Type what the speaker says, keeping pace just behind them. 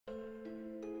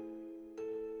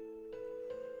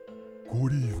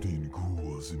Good evening,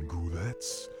 ghouls and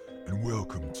ghoulettes, and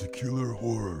welcome to Killer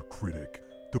Horror Critic,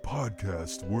 the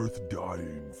podcast worth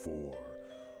dying for.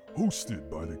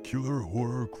 Hosted by the Killer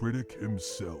Horror Critic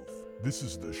himself, this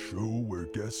is the show where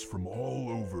guests from all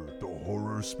over the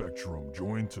horror spectrum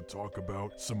join to talk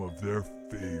about some of their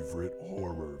favorite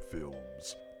horror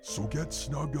films. So get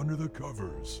snug under the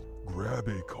covers, grab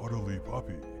a cuddly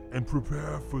puppy, and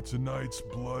prepare for tonight's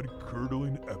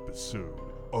blood-curdling episode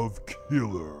of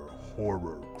Killer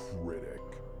Horror Critic.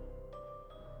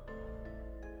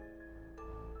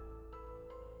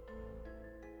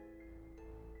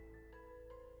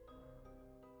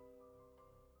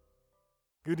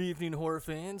 Good evening, horror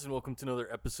fans, and welcome to another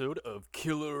episode of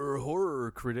Killer Horror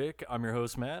Critic. I'm your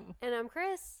host, Matt. And I'm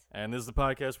Chris. And this is the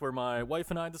podcast where my wife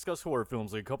and I discuss horror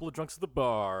films like a couple of drunks at the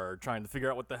bar, trying to figure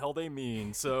out what the hell they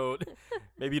mean. So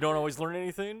maybe you don't always learn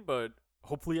anything, but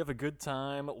hopefully you have a good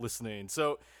time listening.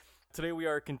 So today we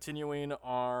are continuing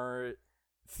our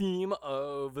theme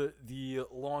of the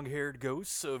long-haired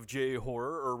ghosts of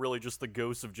J-horror, or really just the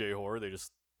ghosts of J-horror.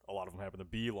 A lot of them happen to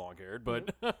be long-haired,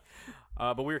 but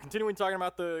but we are continuing talking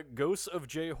about the ghosts of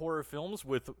J-horror films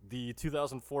with the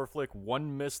 2004 flick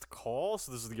One Missed Call.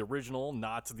 So this is the original,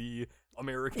 not the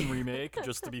American remake,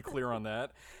 just to be clear on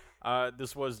that.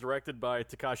 This was directed by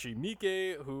Takashi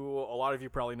Miike, who a lot of you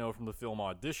probably know from the film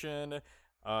Audition.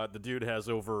 The dude has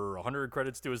over 100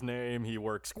 credits to his name. He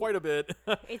works quite a bit.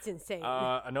 It's insane.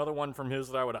 Another one from his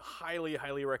that I would highly,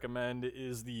 highly recommend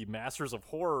is the Masters of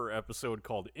Horror episode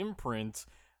called Imprint,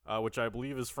 which I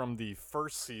believe is from the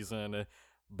first season,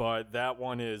 but that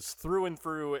one is through and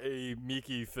through a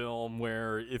Miike film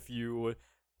where if you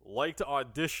liked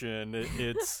Audition,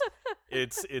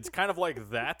 it's kind of like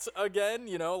that again,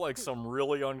 you know, like some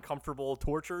really uncomfortable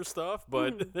torture stuff,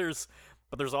 but there's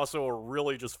also a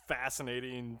really just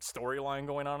fascinating storyline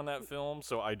going on in that film,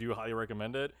 so I do highly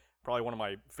recommend it. Probably one of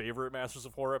my favorite Masters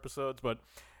of Horror episodes, but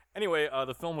anyway,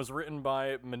 the film was written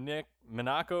by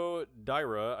Minako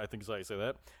Daira, I think is how you say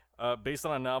that, based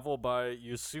on a novel by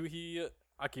Yasuhi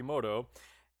Akimoto.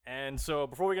 And so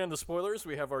before we get into spoilers,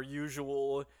 we have our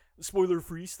usual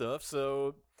spoiler-free stuff.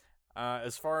 So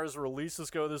as far as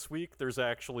releases go this week, there's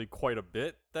actually quite a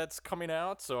bit that's coming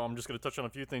out. So I'm just going to touch on a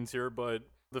few things here, but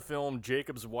the film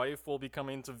Jacob's Wife will be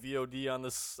coming to VOD on the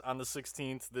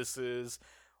 16th. This is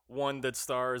one that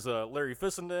stars Larry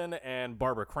Fissenden and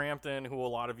Barbara Crampton, who a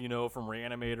lot of you know from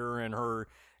Reanimator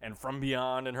and From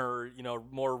Beyond and her, you know,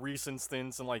 more recent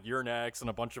stints in like You're Next and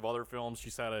a bunch of other films.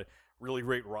 She's had a really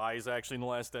great rise actually in the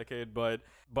last decade, but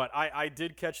I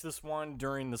did catch this one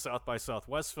during the South by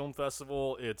Southwest Film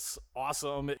Festival. It's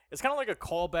awesome. It's kind of like a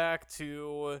callback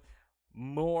to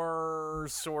more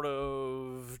sort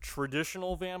of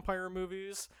traditional vampire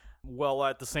movies, while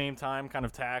at the same time kind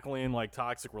of tackling like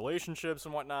toxic relationships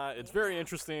and whatnot. It's very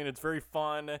interesting. It's very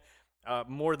fun.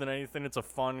 More than anything, it's a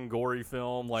fun, gory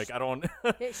film. Like, I don't...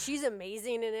 She's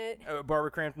amazing in it. Barbara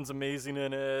Crampton's amazing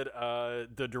in it.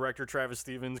 The director, Travis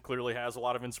Stevens, clearly has a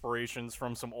lot of inspirations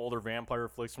from some older vampire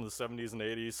flicks from the 70s and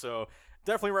 80s, so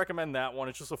definitely recommend that one.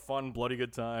 It's just a fun, bloody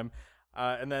good time.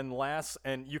 And then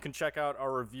and you can check out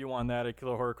our review on that at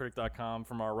killerhorrorcritic.com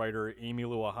from our writer, Amy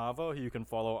Lou Ahava, who you can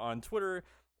follow on Twitter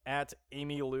at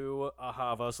Amy Lou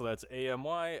Ahava, so that's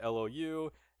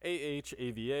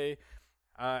AMYLOUAHAVA.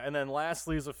 And then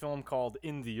lastly is a film called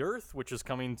In the Earth, which is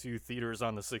coming to theaters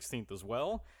on the 16th as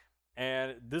well.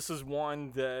 And this is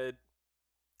one that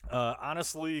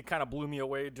honestly kind of blew me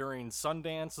away during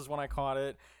Sundance is when I caught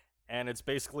it. And it's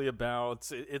basically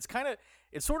about,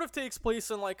 it sort of takes place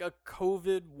in like a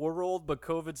COVID world, but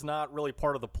COVID's not really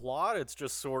part of the plot. It's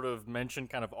just sort of mentioned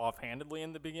kind of offhandedly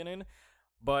in the beginning.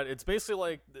 But it's basically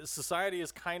like society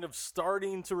is kind of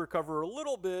starting to recover a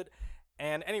little bit.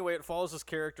 And anyway, it follows this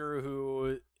character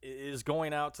who is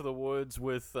going out to the woods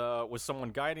with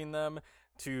someone guiding them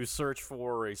to search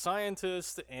for a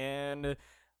scientist, and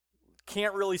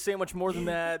can't really say much more than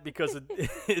that because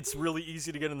it's really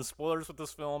easy to get into spoilers with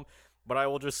this film. But I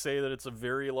will just say that it's a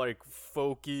very like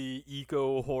folky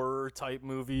eco horror type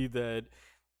movie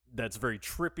that's very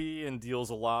trippy and deals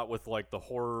a lot with like the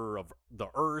horror of the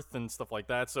earth and stuff like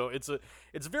that. So it's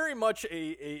very much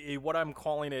a what I'm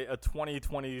calling a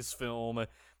 2020s film,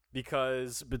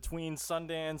 because between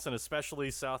Sundance and especially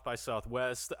South by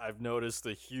Southwest, I've noticed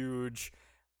a huge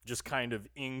just kind of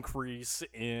increase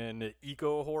in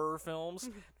eco horror films.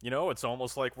 You know, it's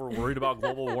almost like we're worried about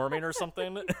global warming or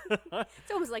something.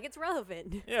 It's almost like it's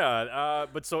relevant. Yeah,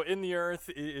 but so In the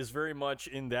Earth is very much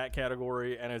in that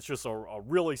category, and it's just a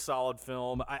really solid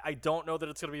film. I don't know that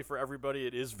it's going to be for everybody.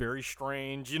 It is very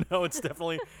strange, you know, it's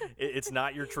definitely, it's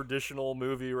not your traditional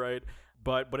movie, right?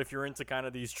 But if you're into kind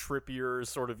of these trippier,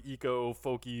 sort of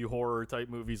eco-folky horror type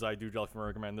movies, I do definitely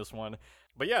recommend this one.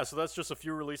 But yeah, so that's just a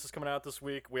few releases coming out this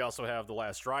week. We also have The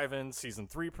Last Drive-In Season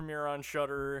 3 premiere on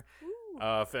Shudder.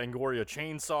 Fangoria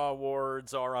Chainsaw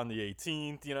Awards are on the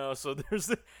 18th, you know, so there's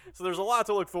a lot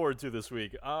to look forward to this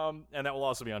week. And that will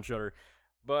also be on Shudder.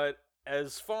 But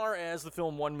as far as the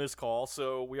film One Missed Call,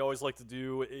 so we always like to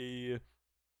do a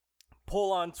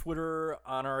poll on Twitter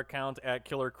on our account at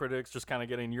Killer Critics, just kind of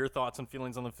getting your thoughts and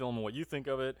feelings on the film and what you think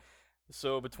of it.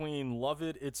 So between love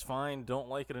it, it's fine, don't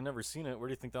like it, and never seen it, where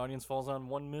do you think the audience falls on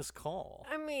One Missed Call?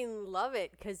 I mean, love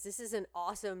it, because this is an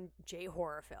awesome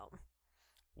J-horror film.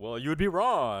 Well, you would be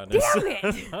wrong. Damn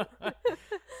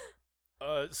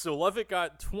it! So Love It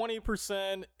got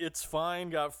 20%, It's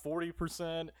Fine got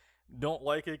 40%, Don't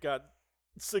Like It got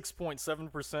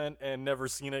 6.7%, and Never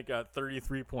Seen It got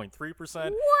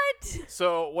 33.3%. What?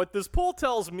 So what this poll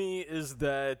tells me is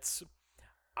that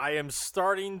I am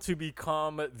starting to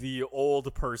become the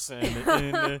old person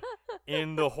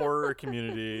in the horror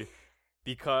community,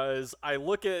 because I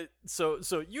look at so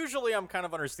usually I'm kind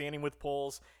of understanding with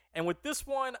polls, and with this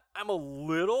one I'm a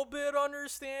little bit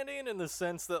understanding in the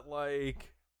sense that,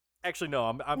 like, actually no,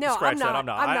 I'm No, scratch I'm that. not. I'm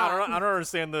not. I'm I not.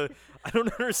 don't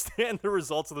understand the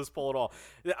results of this poll at all.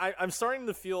 I'm starting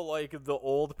to feel like the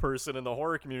old person in the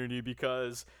horror community,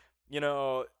 because, you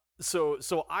know, so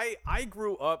I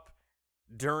grew up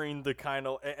during the kind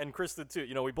of, and Chris did too,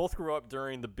 you know, we both grew up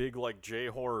during the big, like,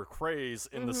 J-horror craze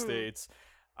in the States,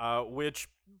 which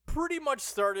pretty much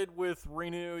started with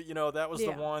Renu. You know, that was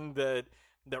the one that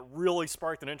really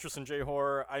sparked an interest in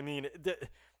J-horror. I mean,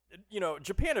 you know,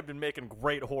 Japan had been making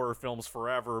great horror films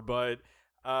forever, but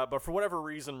for whatever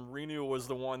reason, Renu was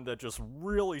the one that just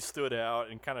really stood out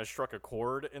and kind of struck a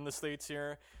chord in the States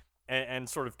here. And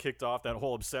sort of kicked off that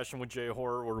whole obsession with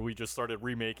J-horror, where we just started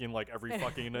remaking, like, every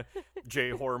fucking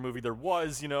J-horror movie there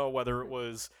was, you know, whether it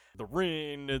was The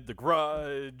Ring, The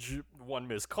Grudge, One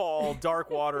Missed Call, Dark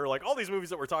Water, like, all these movies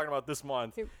that we're talking about this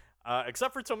month,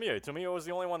 except for Tomie. Tomie was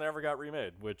the only one that ever got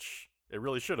remade, which it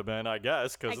really should have been, I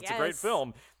guess, because it's a great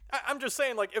film. I'm just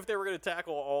saying, like, if they were going to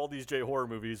tackle all these J-horror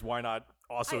movies, why not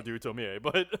also do Tomie?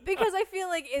 But because I feel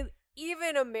like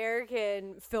even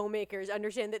American filmmakers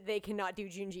understand that they cannot do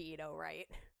Junji Ito right.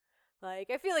 Like,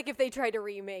 I feel like if they tried to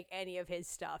remake any of his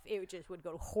stuff, it just would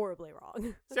go horribly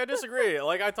wrong. See, I disagree.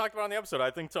 Like I talked about on the episode, I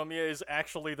think Tomie is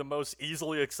actually the most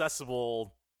easily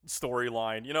accessible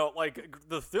storyline. You know, like,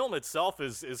 the film itself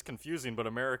is confusing, but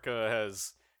America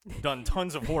has done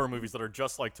tons of horror movies that are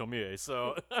just like Tomie.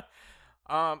 So,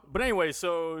 but anyway,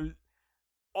 so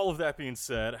all of that being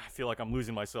said, I feel like I'm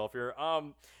losing myself here.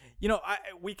 You know,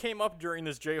 we came up during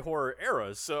this J-horror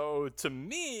era, so to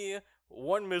me,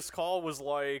 One Missed Call was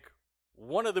like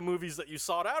one of the movies that you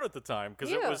sought out at the time,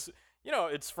 because it was, you know,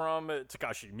 it's from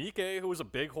Takashi Miike, who was a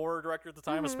big horror director at the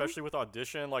time, especially with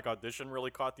Audition. Like, Audition really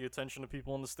caught the attention of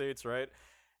people in the States, right?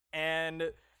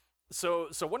 And so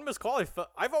One Missed Call,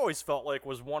 I've always felt like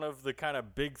was one of the kind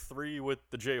of big three with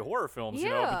the J-horror films, you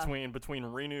know, between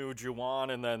Renu,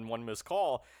 Ju-On, and then One Missed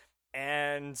Call.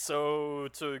 And so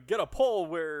to get a poll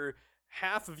where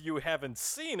half of you haven't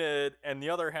seen it and the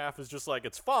other half is just like,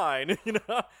 it's fine, you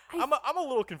know, I'm a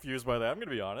little confused by that, I'm gonna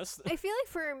be honest. I feel like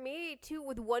for me too,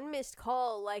 with One Missed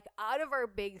Call, like, out of our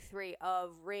big three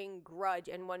of Ring, Grudge,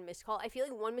 and One Missed Call, I feel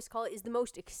like One Missed Call is the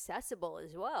most accessible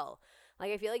as well.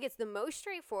 Like, I feel like it's the most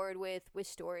straightforward with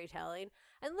storytelling.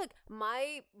 And look,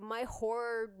 my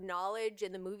horror knowledge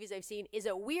and the movies I've seen is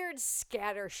a weird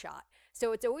scattershot.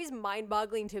 So it's always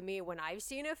mind-boggling to me when I've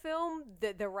seen a film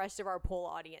that the rest of our poll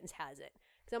audience has it.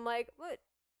 Because I'm like, what?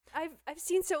 I've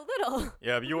seen so little.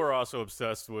 Yeah, but you were also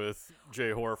obsessed with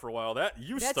J-horror for a while. That's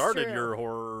started true. Your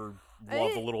horror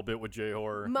love a little bit with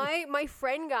J-horror. My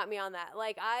friend got me on that.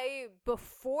 Like,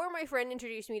 before my friend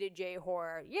introduced me to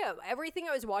J-horror, everything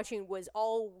I was watching was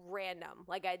all random.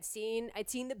 Like, I'd seen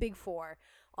the big four.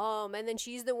 And then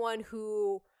she's the one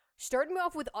who started me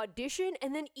off with Audition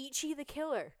and then Ichi the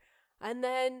Killer. And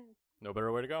then no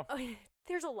better way to go.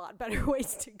 There's a lot better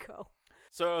ways to go.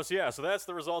 So that's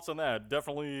the results on that.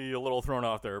 Definitely a little thrown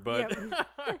off there, but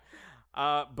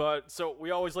but so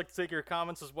we always like to take your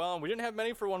comments as well, and we didn't have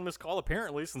many for One Missed Call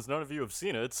apparently, since none of you have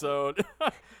seen it. So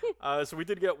so we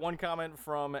did get one comment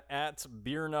from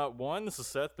 @BeerNut1. This is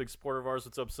Seth, big supporter of ours.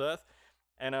 What's up, Seth?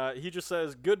 And he just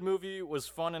says, good movie, was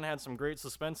fun and had some great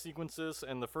suspense sequences,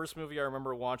 and the first movie I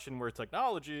remember watching where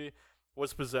technology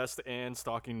was possessed and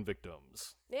stalking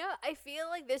victims. Yeah, I feel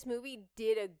like this movie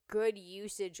did a good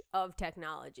usage of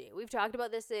technology. We've talked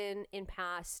about this in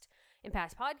past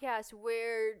podcasts,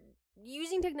 where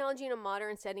using technology in a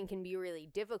modern setting can be really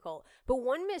difficult. But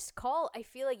One Missed Call, I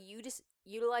feel like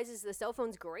utilizes the cell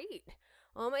phones great.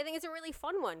 I think it's a really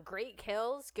fun one. Great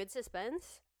kills, good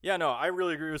suspense. Yeah, no, I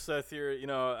really agree with Seth here. You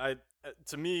know,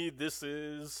 to me, this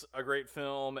is a great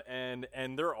film, and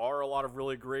there are a lot of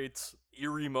really great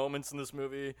eerie moments in this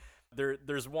movie.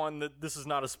 There's one that, this is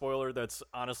not a spoiler, that's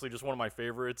honestly just one of my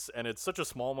favorites, and it's such a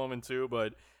small moment too,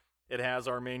 but it has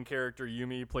our main character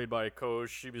Yumi, played by Ko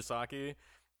Shibasaki,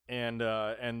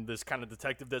 and this kind of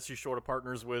detective that she's short of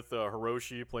partners with,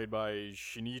 Hiroshi, played by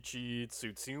Shinichi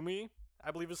Tsutsumi, I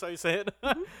believe is how you say it.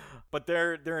 Mm-hmm. But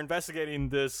they're investigating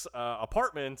this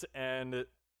apartment, and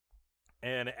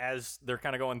as they're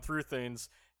kind of going through things,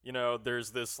 you know,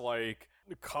 there's this like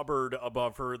cupboard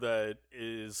above her that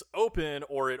is open,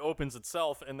 or it opens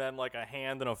itself, and then like a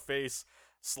hand and a face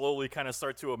slowly kind of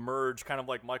start to emerge, kind of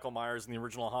like Michael Myers in the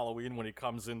original Halloween when he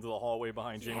comes into the hallway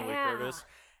behind Jamie Lee Curtis.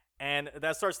 And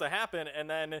that starts to happen, and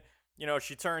then, you know,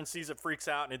 she turns, sees it, freaks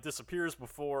out, and it disappears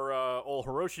before old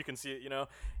Hiroshi can see it, you know?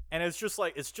 And it's just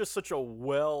like, it's just such a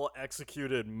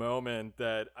well-executed moment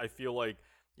that I feel like,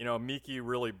 you know, Miki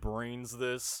really brings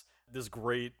this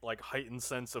great, like, heightened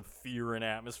sense of fear and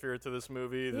atmosphere to this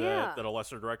movie that a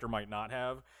lesser director might not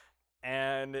have.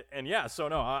 And yeah, so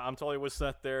no, I'm totally with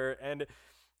Seth there. And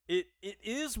it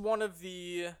is one of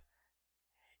the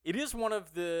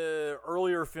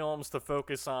earlier films to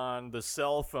focus on the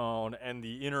cell phone and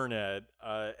the internet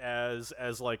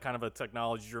as like kind of a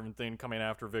technology-driven thing coming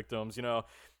after victims. You know,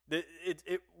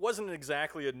 it wasn't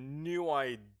exactly a new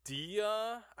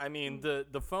idea. I mean,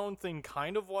 the phone thing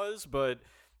kind of was, but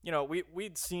you know,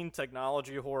 we'd seen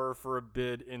technology horror for a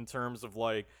bit in terms of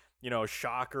like, you know,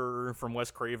 Shocker from Wes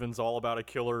Craven's all about a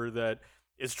killer that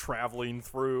is traveling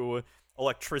through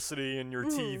electricity in your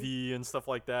TV and stuff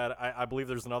like that. I believe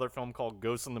there's another film called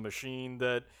Ghost in the Machine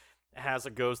that has a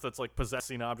ghost that's like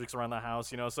possessing objects around the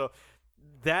house, you know, so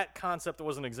that concept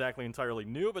wasn't exactly entirely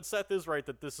new, but Seth is right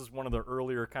that this is one of the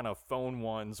earlier kind of phone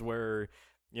ones where,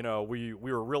 you know, we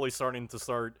were really starting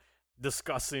to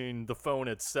discussing the phone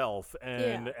itself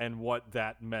and what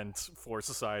that meant for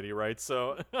society, right?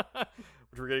 So,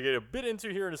 which we're going to get a bit into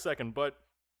here in a second, but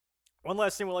one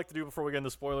last thing we like to do before we get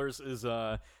into spoilers is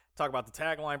talk about the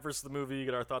tagline versus the movie,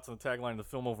 get our thoughts on the tagline of the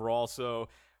film overall. So,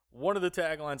 one of the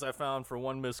taglines I found for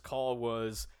One Missed Call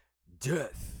was,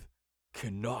 "Death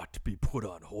cannot be put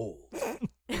on hold."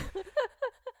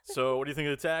 So, what do you think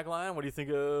of the tagline? What do you think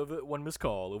of One Missed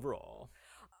Call overall?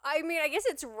 I mean, I guess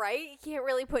it's right. You can't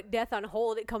really put death on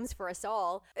hold. It comes for us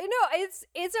all. No,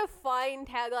 it's a fine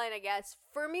tagline, I guess.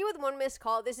 For me, with One Missed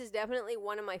Call, this is definitely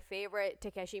one of my favorite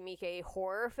Takeshi Miike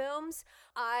horror films.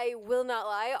 I will not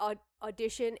lie,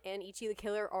 Audition and Ichi the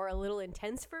Killer are a little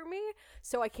intense for me,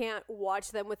 so I can't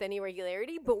watch them with any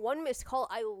regularity. But One Missed Call,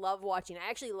 I love watching. I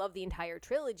actually love the entire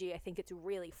trilogy. I think it's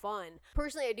really fun.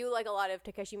 Personally, I do like a lot of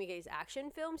Takeshi Miike's action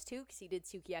films, too, because he did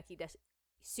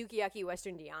Sukiyaki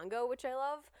Western Django, which I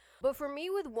love. But for me,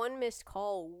 with One Missed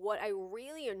Call, what I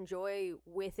really enjoy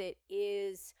with it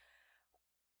is,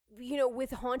 you know, with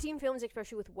haunting films,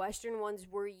 especially with Western ones,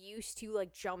 we're used to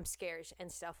like jump scares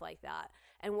and stuff like that.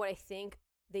 And what I think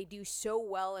they do so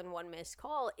well in One Missed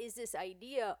Call is this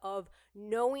idea of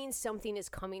knowing something is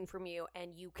coming from you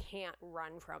and you can't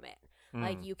run from it.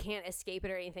 Like, you can't escape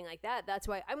it or anything like that. That's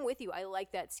why I'm with you. I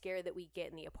like that scare that we get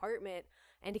in the apartment.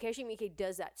 And Takeshi Miike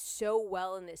does that so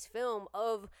well in this film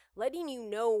of letting you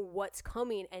know what's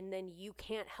coming, and then you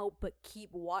can't help but keep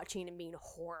watching and being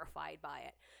horrified by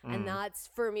it. And that's,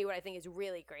 for me, what I think is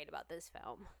really great about this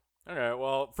film. Okay,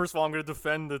 well, first of all, I'm going to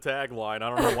defend the tagline. I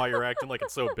don't know why you're acting like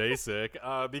it's so basic,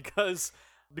 because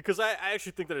I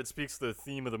actually think that it speaks to the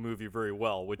theme of the movie very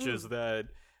well, which is that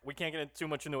we can't get too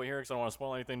much into it here because I don't want to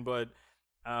spoil anything, but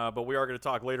we are going to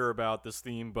talk later about this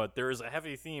theme. But there is a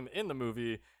heavy theme in the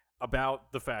movie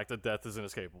about the fact that death is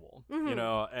inescapable, you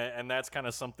know, and that's kind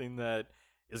of something that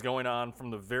is going on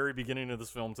from the very beginning of this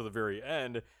film to the very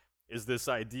end, is this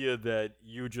idea that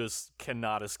you just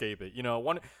cannot escape it. You know,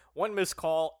 one missed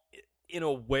call, in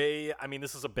a way, I mean,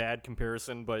 this is a bad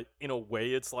comparison, but in a way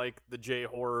it's like the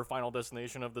J-horror Final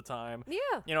Destination of the time.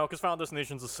 Yeah. You know, because Final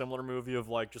Destination's a similar movie of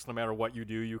like, just no matter what you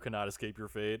do, you cannot escape your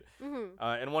fate.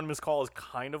 And One Missed Call is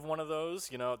kind of one of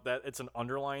those, you know, that it's an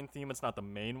underlying theme. It's not the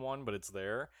main one, but it's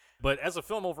there. But as a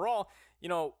film overall, you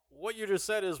know, what you just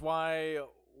said is why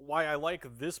I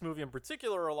like this movie in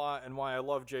particular a lot, and why I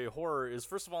love J-horror is,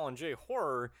 first of all, in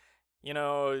J-horror, you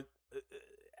know,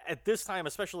 at this time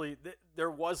especially, there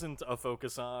wasn't a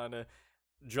focus on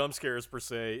jump scares per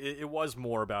se. It was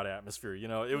more about atmosphere, you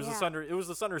know. It was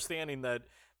this understanding that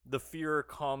the fear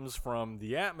comes from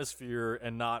the atmosphere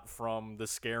and not from the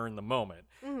scare in the moment.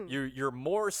 You're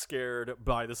more scared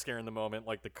by the scare in the moment,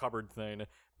 like the cupboard thing,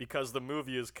 because the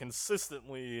movie is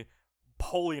consistently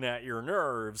pulling at your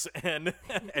nerves and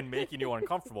and making you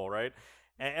uncomfortable, right?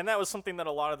 And that was something that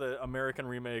a lot of the American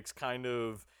remakes kind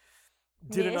of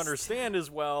didn't Missed. understand as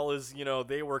well, as, you know,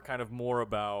 they were kind of more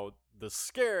about the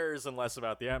scares and less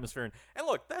about the atmosphere. And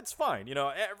look, that's fine. You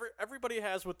know, everybody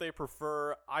has what they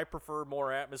prefer. I prefer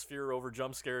more atmosphere over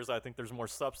jump scares. I think there's more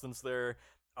substance there.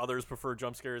 Others prefer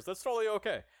jump scares. That's totally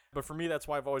okay. But for me, that's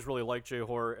why I've always really liked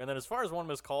J-horror. And then as far as One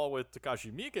Missed Call with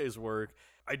Takashi Miike's work,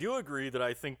 I do agree that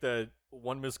I think that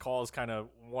One Missed Call is kind of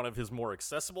one of his more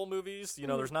accessible movies. You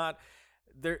know,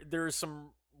 there's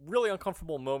some really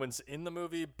uncomfortable moments in the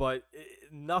movie, but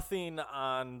nothing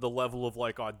on the level of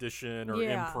like Audition or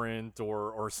Imprint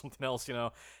or something else, you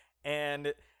know.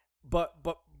 And but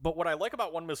what I like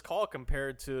about One Missed Call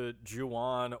compared to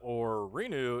Ju-on or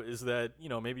Rinu is that, you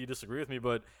know, maybe you disagree with me,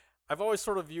 but I've always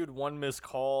sort of viewed One Missed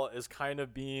Call as kind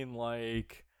of being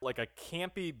like a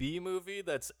campy B movie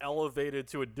that's elevated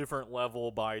to a different level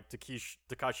by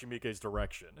Takashi Miike's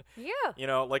direction. Yeah. You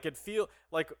know, like it feel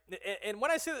like, and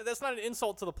when I say that, that's not an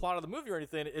insult to the plot of the movie or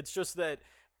anything. It's just that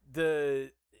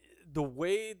the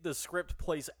way the script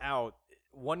plays out,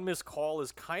 One Missed Call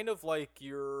is kind of like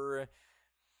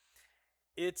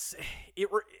it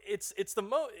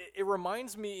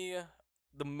reminds me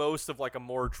the most of like a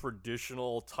more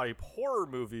traditional type horror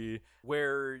movie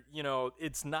where, you know,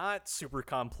 it's not super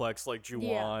complex like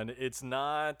Ju-on. Yeah. It's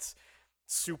not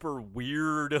super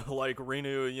weird like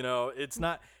Rinu, you know. It's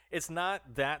not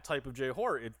that type of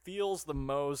J-horror. It feels the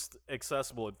most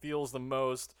accessible. It feels the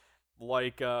most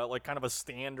like kind of a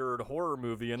standard horror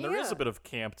movie, and there is a bit of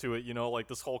camp to it, you know, like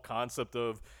this whole concept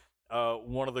of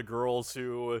one of the girls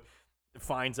who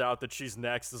finds out that she's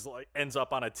next is like ends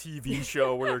up on a TV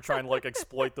show where they're trying to like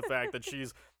exploit the fact that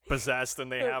she's possessed, and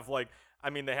they have like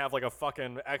a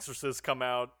fucking exorcist come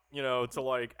out, you know, to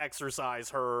like exorcise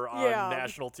her on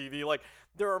national TV. Like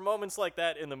there are moments like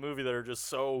that in the movie that are just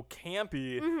so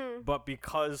campy, but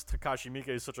because Takashi Miike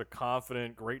is such a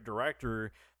confident, great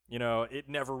director, you know, it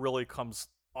never really comes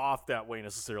off that way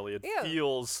necessarily. It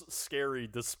feels scary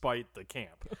despite the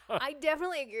camp. I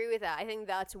definitely agree with that. I think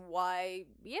that's why,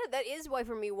 that is why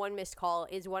for me One Missed Call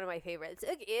is one of my favorites.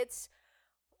 It's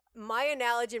my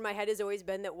analogy in my head has always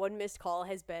been that One Missed Call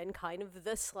has been kind of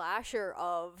the slasher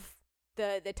of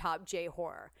the top J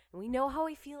horror. And we know how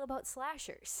I feel about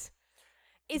slashers.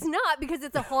 It's not because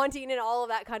it's a haunting and all of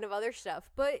that kind of other stuff.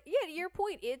 But yeah, to your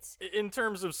point, it's in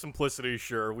terms of simplicity,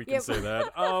 sure, we can say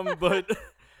that. But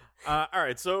all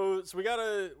right, so we're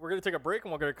gonna take a break,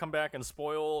 and we're gonna come back and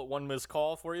spoil One Missed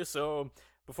Call for you. So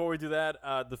before we do that,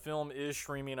 the film is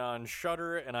streaming on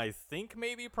Shudder and I think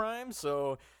maybe Prime.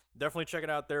 So definitely check it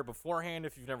out there beforehand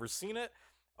if you've never seen it.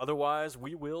 Otherwise,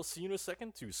 we will see you in a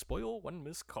second to spoil One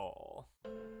Missed Call.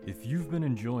 If you've been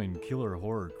enjoying Killer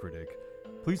Horror Critic,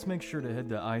 please make sure to head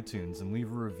to iTunes and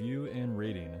leave a review and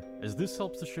rating, as this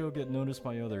helps the show get noticed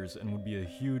by others and would be a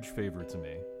huge favor to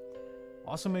me.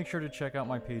 Also, make sure to check out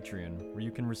my Patreon, where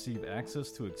you can receive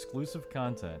access to exclusive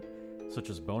content, such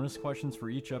as bonus questions for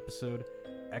each episode,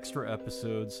 extra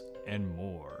episodes, and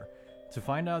more. To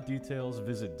find out details,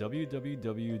 visit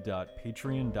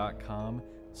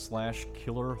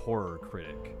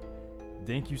www.patreon.com/killerhorrorcritic.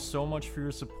 Thank you so much for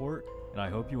your support, and I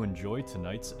hope you enjoy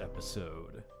tonight's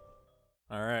episode.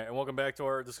 All right, and welcome back to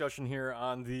our discussion here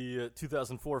on the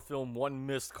 2004 film One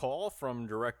Missed Call from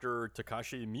director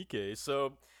Takashi Miike.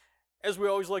 So, as we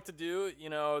always like to do, you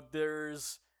know,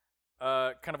 there's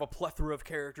kind of a plethora of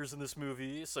characters in this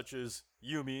movie, such as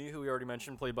Yumi, who we already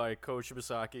mentioned, played by Ko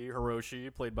Shibasaki,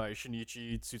 Hiroshi, played by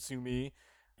Shinichi Tsutsumi,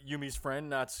 Yumi's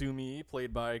friend, Natsumi,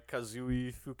 played by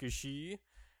Kazui Fukishi.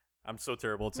 I'm so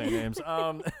terrible at saying names.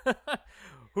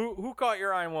 Who caught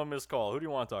your eye in One Missed Call? Who do you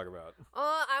want to talk about?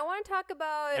 I want to talk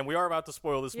about... And we are about to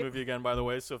spoil this movie again, by the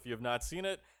way, so if you have not seen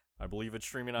it, I believe it's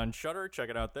streaming on Shudder. Check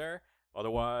it out there.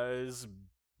 Otherwise,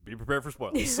 be prepared for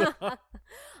spoilers.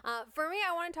 For me,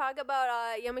 I want to talk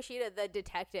about Yamashita, the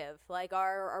detective, like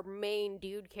our main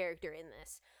dude character in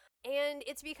this. And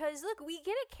it's because, look, we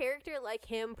get a character like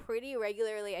him pretty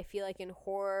regularly, I feel like, in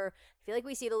horror. I feel like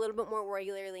we see it a little bit more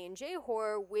regularly in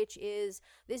J-horror, which is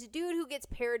this dude who gets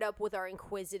paired up with our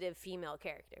inquisitive female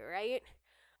character, right?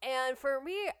 And for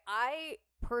me, I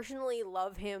personally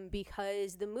love him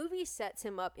because the movie sets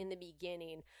him up in the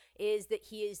beginning is that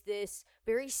he is this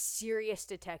very serious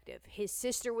detective. His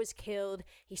sister was killed.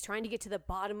 He's trying to get to the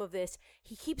bottom of this.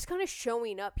 He keeps kind of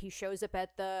showing up. He shows up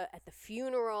at the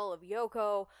funeral of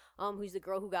Yoko, who's the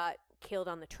girl who got killed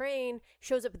on the train.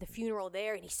 Shows up at the funeral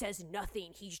there, and he says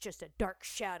nothing. He's just a dark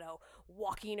shadow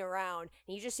walking around,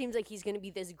 and he just seems like he's going to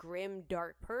be this grim,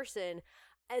 dark person.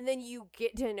 and then you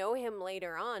get to know him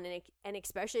later on, and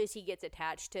especially as he gets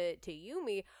attached to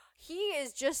Yumi, he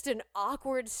is just an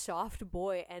awkward soft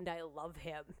boy, and I love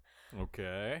him.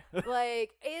 Okay.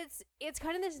 Like, it's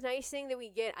kind of this nice thing that we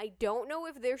get. I don't know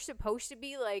if they're supposed to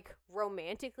be, like,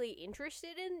 romantically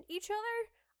interested in each other.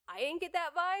 I didn't get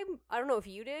that vibe. I don't know if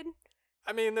you did.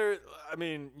 I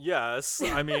mean, yes.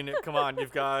 I mean, come on,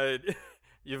 you've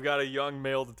got a young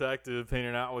male detective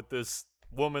hanging out with this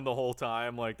woman the whole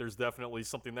time. Like, there's definitely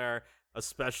something there,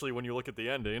 especially when you look at the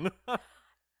ending.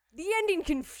 The ending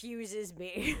confuses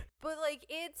me. But, like,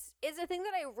 it's a thing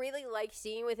that I really like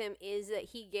seeing with him is that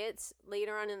he gets,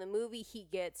 later on in the movie, he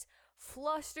gets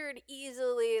flustered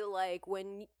easily. Like,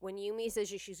 when Yumi says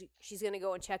she's gonna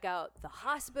go and check out the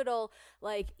hospital,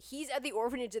 like, he's at the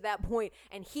orphanage at that point,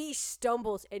 and he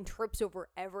stumbles and trips over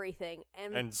everything.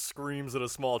 And screams at a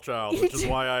small child, which is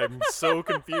why I'm so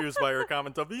confused by her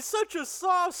comment of, he's such a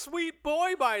soft, sweet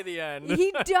boy by the end.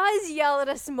 He does yell at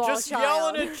a small child. Just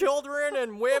yelling at children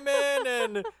and women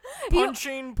and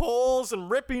punching poles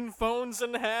and ripping phones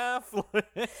in half.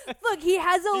 Look, he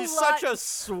has a He's lot... such a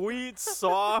sweet,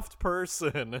 soft person.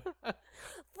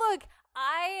 Look,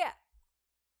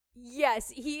 yes,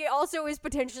 he also is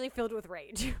potentially filled with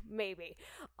rage. Maybe.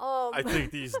 I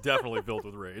think he's definitely filled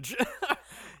with rage.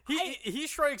 He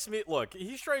strikes me. Look,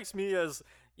 he strikes me as,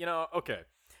 okay,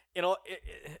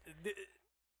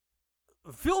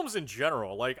 films in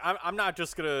general. Like, I'm not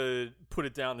just gonna put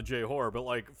it down to J-horror, but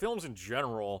like films in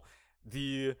general,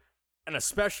 and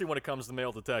especially when it comes to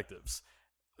male detectives,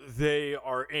 they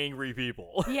are angry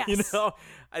people. Yes.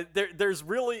 There's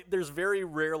very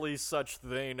rarely such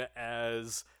thing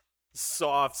as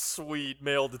soft, sweet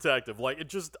male detective. Like, it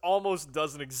just almost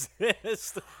doesn't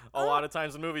exist a lot of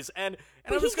times in movies. And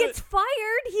but he gets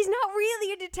fired. He's not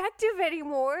really a detective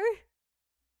anymore.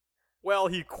 Well,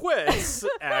 he quits,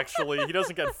 actually. He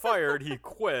doesn't get fired, he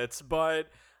quits,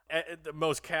 but the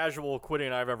most casual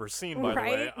quitting I've ever seen, by the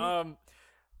way.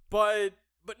 But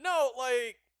no,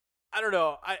 like, I don't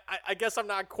know. I guess I'm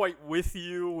not quite with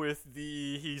you with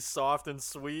the he's soft and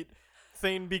sweet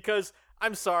thing, because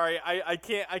I'm sorry, I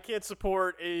can't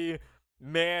support a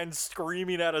man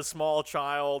screaming at a small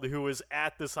child who is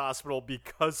at this hospital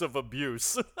because of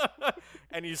abuse.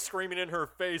 And he's screaming in her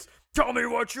face, "Tell me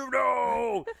what you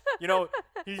know!"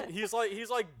 He's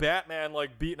like Batman,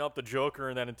 like beating up the Joker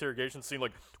in that interrogation scene,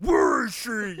 like, "Where is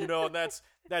she?" And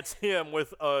that's him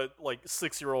with like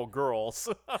 6-year-old girls.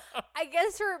 I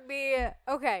guess for me,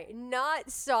 okay, not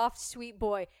soft, sweet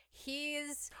boy.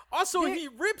 He's also he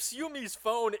rips Yumi's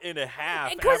phone in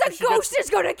half because a ghost is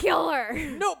gonna kill her.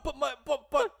 No,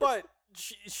 but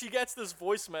she gets this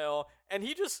voicemail, and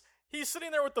he's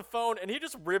sitting there with the phone, and he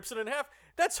just rips it in half.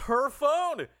 That's her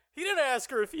phone. He didn't ask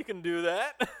her if he can do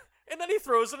that. And then he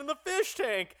throws it in the fish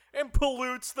tank and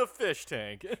pollutes the fish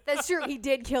tank. That's true. He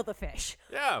did kill the fish.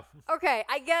 Yeah. Okay,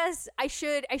 I guess I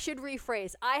should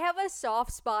rephrase. I have a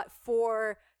soft spot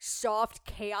for soft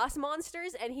chaos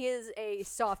monsters, and he is a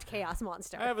soft chaos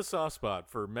monster. I have a soft spot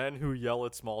for men who yell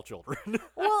at small children.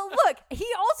 Well, look, he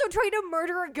also tried to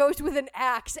murder a ghost with an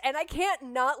axe, and I can't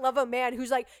not love a man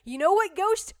who's like, you know what,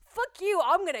 ghost? Fuck you,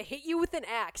 I'm gonna hit you with an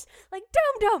axe. Like,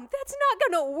 dum-dum, that's not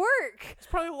gonna work. There's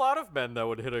probably a lot of men that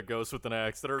would hit a ghost with an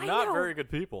axe that are not very good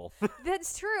people.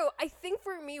 That's true. I think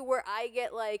for me, where I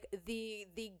get, like, the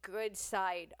good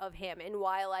side of him, and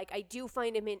why, like, I do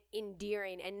find him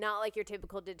endearing and not like your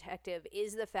typical detective,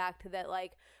 is the fact that,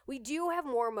 like, we do have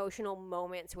more emotional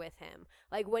moments with him.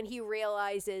 Like, when he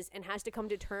realizes and has to come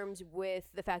to terms with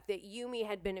the fact that Yumi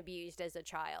had been abused as a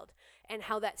child, and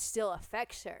how that still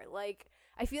affects her. Like,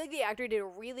 I feel like the actor did a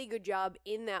really good job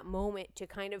in that moment to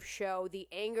kind of show the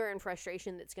anger and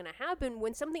frustration that's going to happen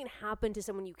when something happened to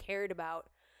someone you cared about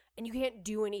and you can't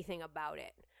do anything about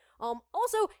it.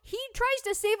 Also, he tries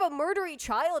to save a murdery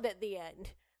child at the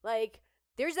end. Like,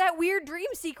 there's that weird dream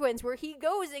sequence where he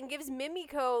goes and gives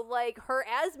Mimiko, like, her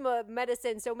asthma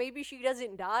medicine so maybe she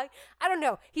doesn't die. I don't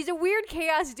know. He's a weird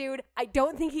chaos dude. I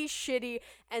don't think he's shitty,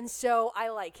 and so I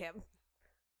like him.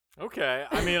 Okay.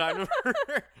 I mean,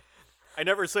 I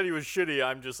never said he was shitty.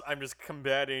 I'm just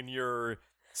combating your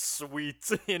sweet,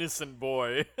 innocent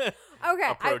boy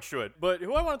approach to it. But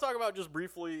who I want to talk about just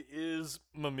briefly is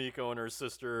Mimiko and her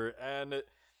sister, and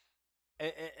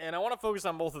I want to focus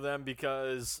on both of them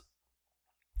because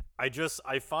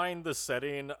I find the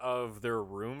setting of their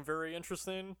room very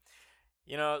interesting.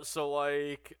 So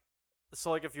like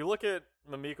if you look at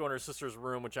Mimiko and her sister's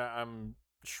room, which I'm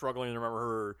struggling to remember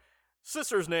her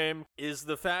sister's name, is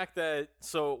the fact that,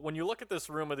 so when you look at this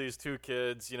room of these two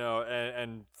kids,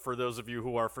 and for those of you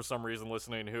who are for some reason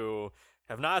listening who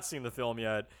have not seen the film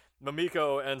yet,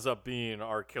 Mamiko ends up being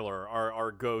our killer,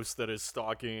 our ghost that is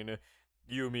stalking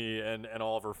Yumi and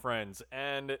all of her friends.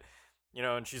 And,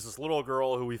 and she's this little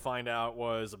girl who we find out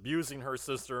was abusing her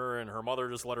sister, and her mother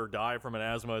just let her die from an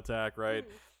asthma attack, right?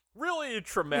 Really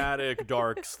traumatic,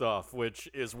 dark stuff, which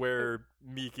is where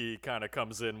Miki kind of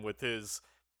comes in with his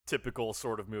typical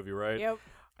sort of movie, right? Yep.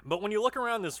 But when you look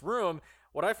around this room,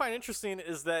 what I find interesting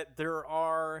is that there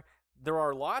are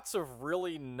lots of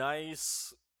really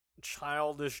nice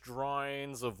childish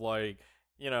drawings of like,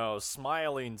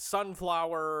 smiling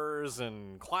sunflowers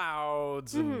and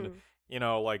clouds and,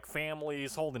 like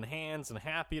families holding hands and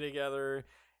happy together.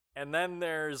 And then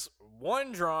there's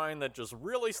one drawing that just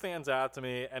really stands out to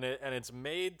me, and it's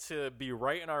made to be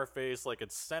right in our face, like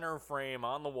it's center frame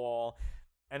on the wall.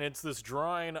 And it's this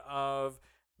drawing of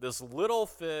this little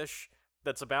fish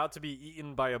that's about to be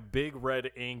eaten by a big red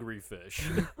angry fish.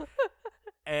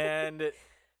 and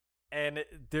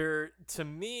there, to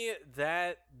me,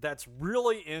 that's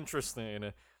really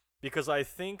interesting, because I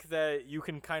think that you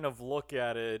can kind of look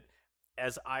at it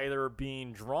as either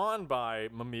being drawn by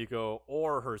Mamiko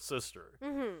or her sister.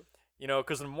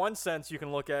 Because in one sense you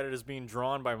can look at it as being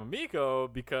drawn by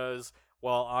Mamiko because,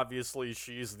 well, obviously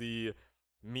she's the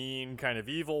mean kind of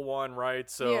evil one, right?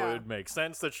 So it makes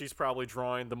sense that she's probably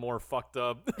drawing the more fucked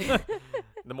up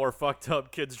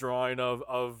kids drawing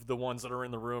of the ones that are in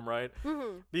the room, right?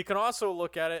 But you can also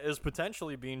look at it as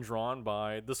potentially being drawn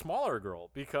by the smaller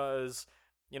girl, because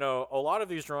a lot of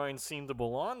these drawings seem to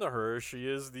belong to her.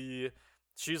 She's the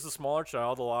smaller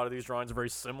child. A lot of these drawings are very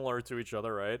similar to each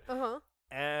other, right?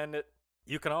 And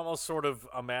you can almost sort of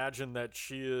imagine that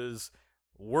she is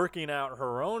working out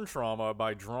her own trauma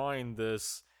by drawing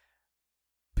this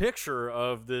picture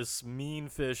of this mean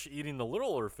fish eating the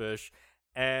littler fish,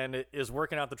 and is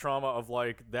working out the trauma of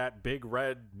like that big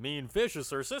red mean fish is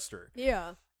her sister.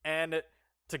 Yeah. And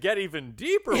to get even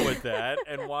deeper with that,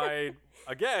 and why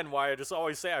I just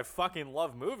always say I fucking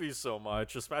love movies so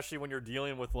much, especially when you're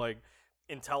dealing with like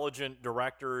intelligent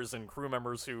directors and crew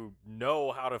members who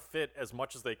know how to fit as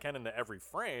much as they can into every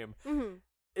frame.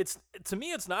 To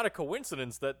me, it's not a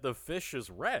coincidence that the fish is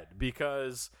red,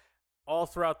 because all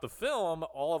throughout the film,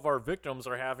 all of our victims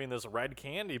are having this red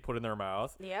candy put in their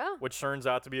mouth. Yeah. Which turns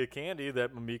out to be a candy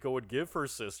that Mamiko would give her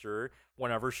sister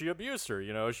whenever she abused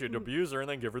her. She'd abuse her and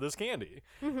then give her this candy.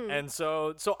 And so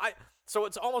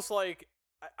it's almost like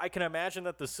I can imagine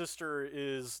that the sister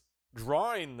is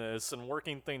drawing this and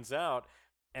working things out.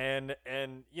 And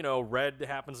red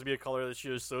happens to be a color that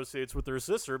she associates with her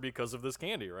sister because of this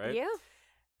candy, right? Yeah.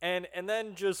 And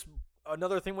then just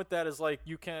another thing with that is like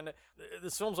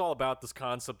this film's all about this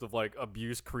concept of like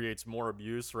abuse creates more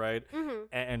abuse, right?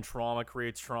 And trauma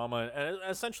creates trauma, and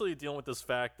essentially dealing with this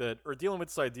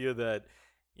idea that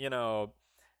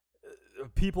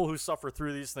people who suffer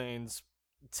through these things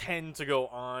tend to go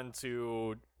on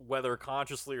to, whether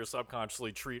consciously or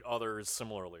subconsciously, treat others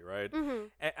similarly, right?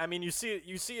 And, I mean, you see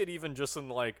it even just in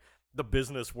like the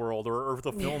business world or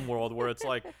the film world, where it's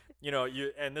like,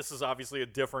 and this is obviously a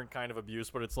different kind of abuse,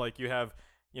 but it's like you have,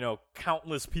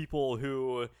 countless people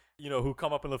who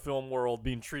come up in the film world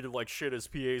being treated like shit as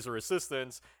PAs or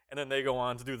assistants, and then they go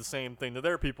on to do the same thing to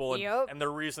their people, and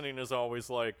their reasoning is always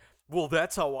like, well,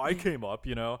 that's how I came up,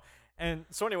 And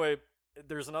so anyway,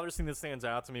 there's another thing that stands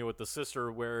out to me with the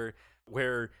sister where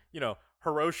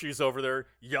Hiroshi's over there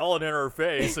yelling in her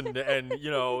face and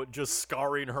just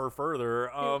scarring her further.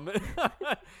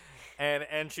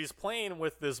 And she's playing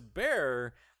with this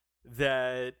bear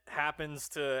that happens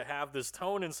to have this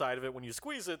tone inside of it when you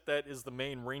squeeze it that is the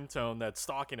main ringtone that's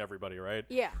stalking everybody, right?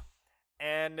 Yeah.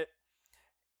 And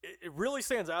it really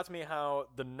stands out to me how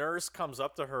the nurse comes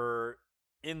up to her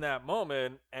in that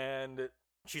moment, and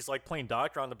she's like playing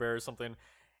doctor on the bear or something,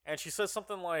 and she says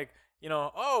something like,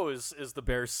 oh, is the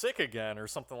bear sick again, or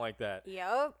something like that.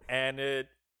 Yep. And it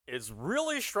is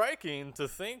really striking to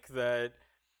think that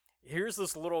here's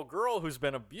this little girl who's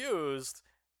been abused,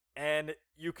 and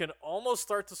you can almost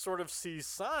start to sort of see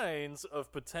signs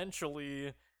of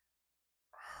potentially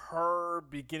her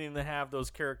beginning to have those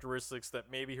characteristics that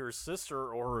maybe her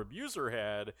sister or her abuser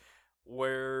had,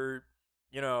 where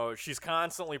she's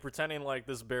constantly pretending like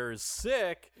this bear is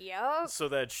sick, so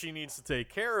that she needs to take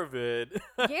care of it.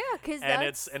 Yeah, because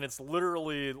it's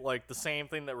literally like the same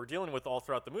thing that we're dealing with all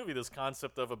throughout the movie. This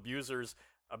concept of abusers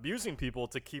abusing people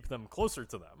to keep them closer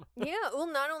to them. Yeah,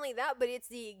 well, not only that, but it's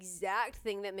the exact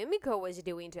thing that Mimiko was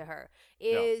doing to her.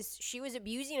 She was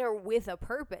abusing her with a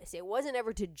purpose. It wasn't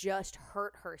ever to just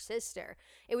hurt her sister.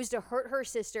 It was to hurt her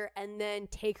sister and then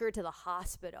take her to the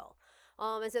hospital.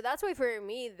 And so that's why for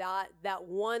me that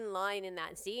one line in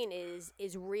that scene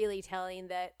is really telling.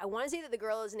 That I want to say that the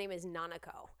girl's name is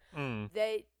Nanako.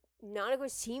 That Nanako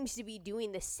seems to be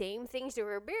doing the same things to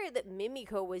her bear that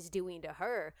Mimiko was doing to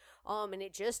her. And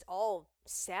it just all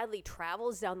sadly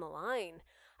travels down the line.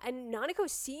 And Nanako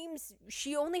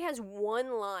she only has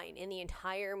one line in the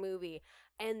entire movie,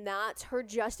 and that's her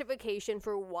justification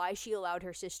for why she allowed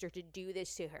her sister to do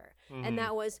this to her. And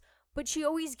that was, but she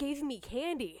always gave me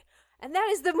candy. And that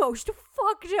is the most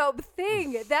fucked up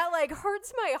thing. That, like,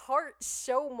 hurts my heart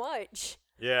so much.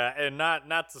 Yeah, and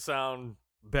not to sound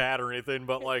bad or anything,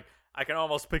 but, like, I can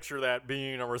almost picture that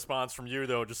being a response from you,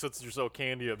 though, just since you're so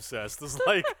candy obsessed. It's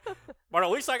like, but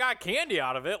at least I got candy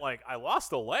out of it. Like, I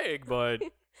lost a leg, but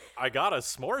I got a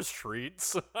s'mores treat.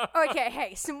 Okay,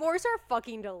 hey, s'mores are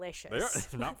fucking delicious.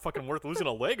 They're not fucking worth losing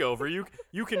a leg over. You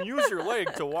can use your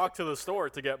leg to walk to the store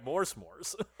to get more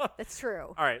s'mores. That's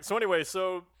true. All right, so anyway,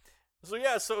 so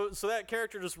that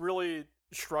character just really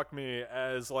struck me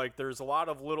as, like, there's a lot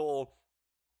of little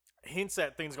hints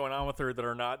at things going on with her that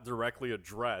are not directly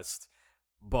addressed,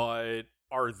 but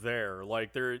are there.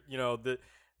 Like, there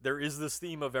is this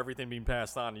theme of everything being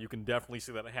passed on. You can definitely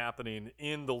see that happening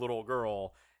in the little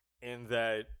girl, in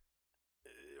that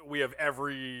we have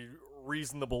every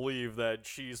reason to believe that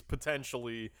she's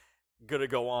potentially gonna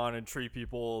go on and treat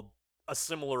people a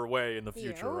similar way in the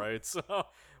future, right? So,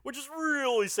 which is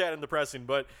really sad and depressing.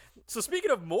 But so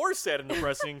speaking of more sad and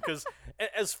depressing, because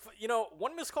as you know,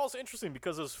 One Missed Call is interesting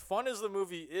because as fun as the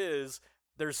movie is,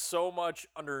 there's so much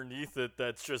underneath it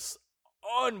that's just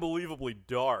unbelievably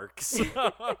dark. So,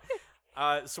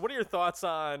 so what are your thoughts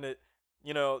on,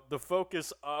 you know, the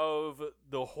focus of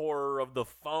the horror of the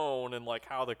phone and, like,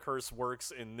 how the curse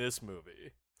works in this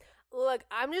movie? Look,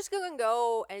 I'm just going to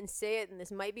go and say it, and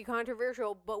this might be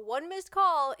controversial, but One Missed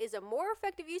Call is a more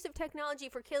effective use of technology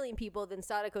for killing people than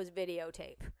Sadako's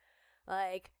videotape.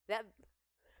 Like, that...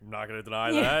 I'm not going to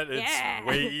deny that. It's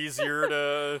way easier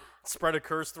to spread a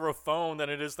curse through a phone than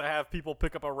it is to have people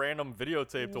pick up a random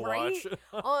videotape to watch.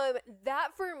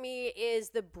 That, for me, is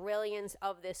the brilliance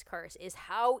of this curse, is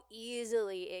how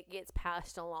easily it gets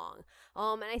passed along.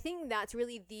 And I think that's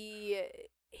really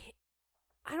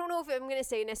I don't know if I'm going to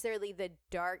say necessarily the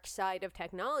dark side of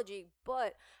technology,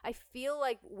 but I feel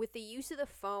like with the use of the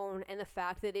phone and the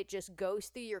fact that it just goes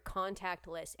through your contact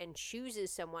list and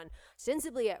chooses someone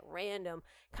sensibly at random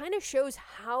kind of shows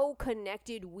how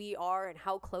connected we are and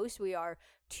how close we are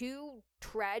to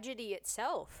tragedy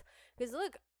itself. Because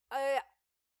look, I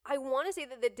want to say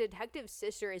that the detective's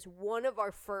sister is one of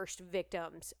our first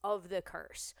victims of the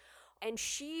curse. And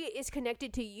she is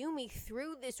connected to Yumi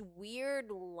through this weird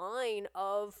line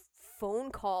of phone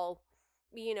call,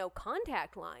 you know,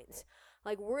 contact lines.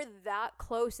 Like, we're that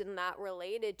close and that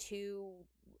related to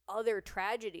other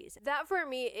tragedies. That, for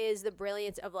me, is the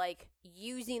brilliance of, like,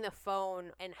 using the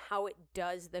phone and how it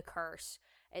does the curse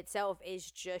itself, is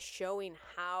just showing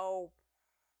how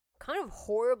kind of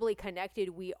horribly connected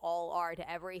we all are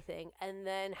to everything, and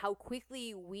then how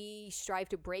quickly we strive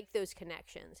to break those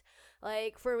connections.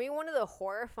 Like, for me, one of the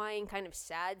horrifying kind of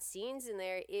sad scenes in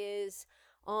there is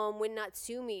when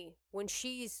Natsumi, when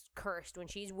she's cursed, when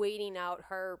she's waiting out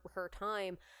her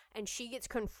time, and she gets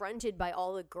confronted by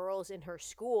all the girls in her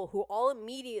school who all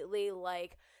immediately,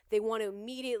 like, they want to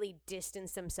immediately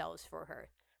distance themselves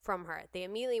from her. They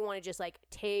immediately want to just, like,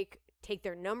 take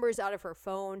their numbers out of her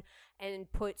phone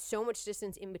and put so much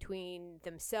distance in between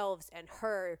themselves and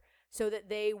her so that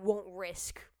they won't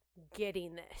risk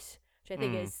getting this, which I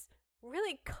think is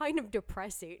really kind of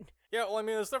depressing. Yeah, well, I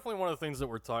mean, it's definitely one of the things that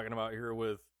we're talking about here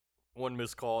with One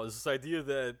Missed Call, is this idea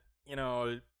that, you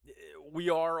know,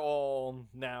 we are all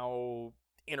now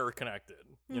interconnected.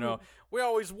 You know, we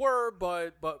always were,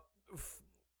 but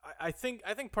I think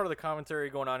part of the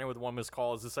commentary going on here with One Missed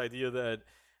Call is this idea that,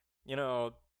 you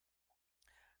know,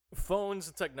 phones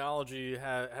and technology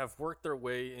have worked their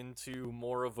way into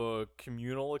more of a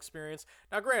communal experience.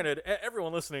 Now, granted,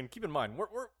 everyone listening, keep in mind,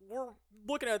 we're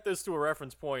looking at this to a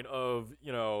reference point of,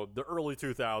 you know, the early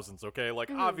 2000s, okay? Like,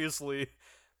 obviously,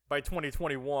 by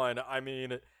 2021, I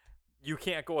mean, you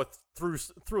can't go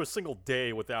through a single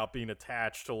day without being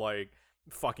attached to, like,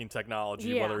 fucking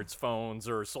technology, whether it's phones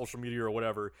or social media or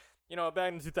whatever. You know,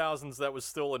 back in the 2000s, that was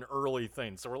still an early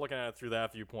thing, so we're looking at it through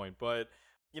that viewpoint, but...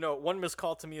 You know, One Missed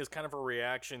Call to me is kind of a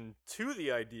reaction to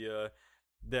the idea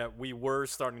that we were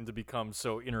starting to become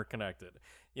so interconnected.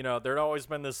 You know, there'd always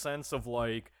been this sense of,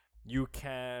 like, you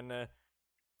can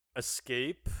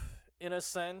escape, in a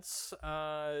sense,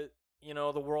 you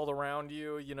know, the world around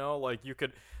you, you know, like, you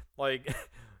could, like,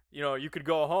 you could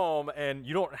go home and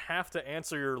you don't have to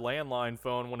answer your landline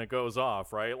phone when it goes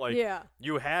off, right? Like, Yeah.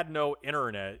 you had no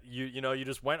internet. You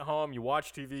just went home, you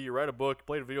watched TV, you read a book,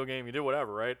 played a video game, you did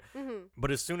whatever, right? Mm-hmm.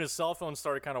 But as soon as cell phones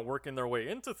started kind of working their way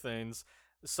into things,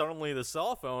 suddenly the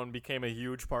cell phone became a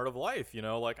huge part of life.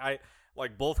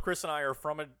 Like both Chris and I are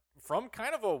from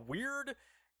kind of a weird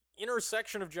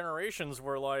intersection of generations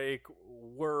where like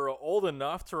we're old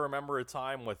enough to remember a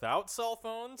time without cell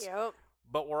phones, Yep.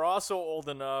 but we're also old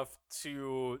enough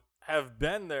to have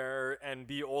been there and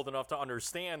be old enough to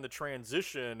understand the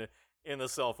transition in the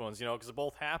cell phones, because it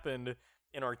both happened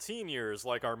in our teen years,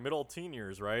 like our middle teen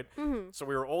years, right? Mm-hmm. So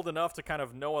we were old enough to kind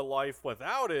of know a life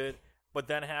without it, but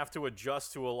then have to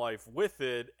adjust to a life with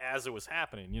it as it was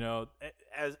happening,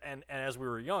 as we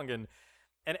were young. And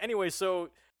anyway, so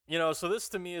this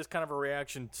to me is kind of a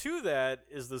reaction to that,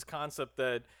 is this concept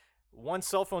that once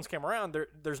cell phones came around,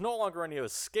 there's no longer any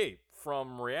escape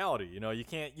from reality.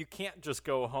 You can't just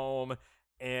go home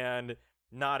and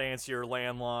not answer your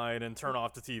landline and turn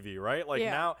off the TV, right? Like,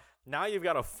 Yeah. now you've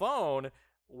got a phone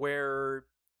where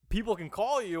people can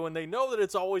call you and they know that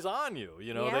it's always on you. They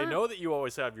Yeah. know that you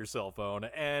always have your cell phone,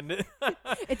 and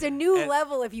It's a new And-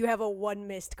 level if you have a one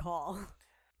missed call.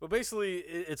 but basically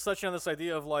it's touching on this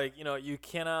idea of like, you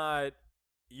cannot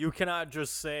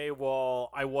just say, well,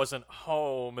 I wasn't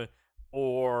home,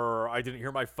 or I didn't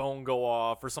hear my phone go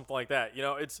off, or something like that.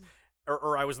 It's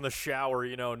or I was in the shower.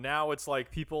 Now it's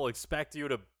like people expect you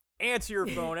to answer your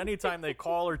phone anytime they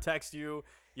call or text you.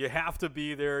 You have to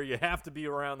be there. You have to be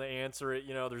around to answer it.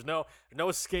 There's no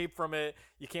escape from it.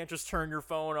 You can't just turn your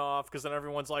phone off, because then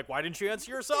everyone's like, why didn't you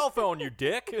answer your cell phone, you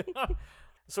dick?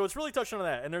 So it's really touching on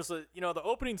that. And there's the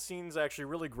opening scene's actually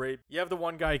really great. You have the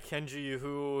one guy, Kenji,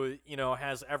 who,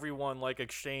 has everyone like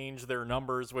exchange their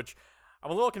numbers, which I'm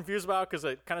a little confused about, because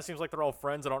it kind of seems like they're all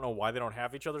friends. I don't know why they don't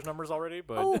have each other's numbers already,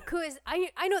 but Oh, cause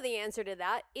I know the answer to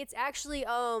that. It's actually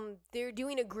they're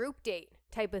doing a group date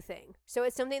type of thing. So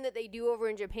it's something that they do over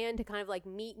in Japan to kind of like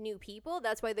meet new people.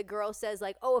 That's why the girl says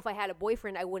like, "Oh, if I had a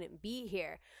boyfriend, I wouldn't be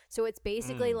here." So it's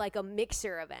basically like a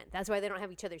mixer event. That's why they don't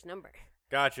have each other's number.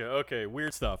 Gotcha. Okay,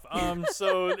 weird stuff.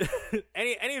 So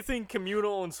anything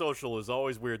communal and social is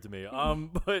always weird to me.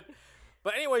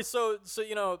 But anyway, so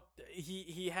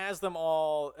he has them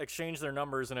all exchange their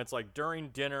numbers, and it's like during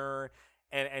dinner,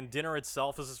 and dinner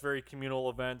itself is this very communal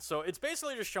event. So it's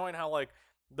basically just showing how like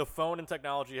the phone and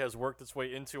technology has worked its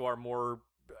way into our more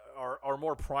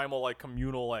primal, like,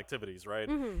 communal activities, right?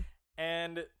 Mm-hmm.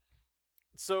 And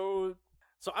so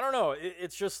I don't know.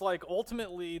 It's just like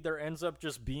ultimately there ends up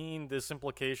just being this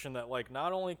implication that like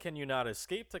not only can you not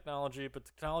escape technology, but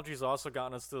technology's also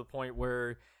gotten us to the point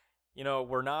where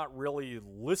we're not really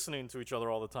listening to each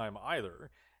other all the time either.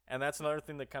 And that's another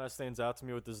thing that kind of stands out to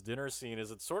me with this dinner scene,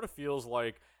 is it sort of feels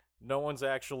like no one's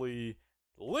actually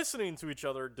listening to each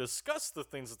other discuss the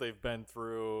things that they've been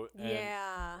through.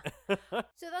 Yeah. So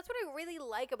that's what I really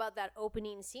like about that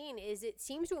opening scene, is it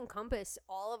seems to encompass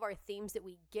all of our themes that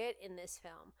we get in this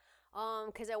film.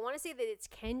 Because I want to say that it's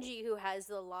Kenji who has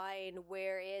the line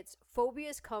where it's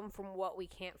phobias come from what we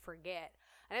can't forget.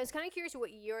 And I was kind of curious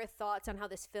what your thoughts on how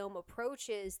this film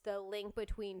approaches the link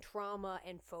between trauma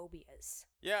and phobias.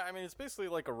 Yeah, I mean, it's basically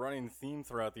like a running theme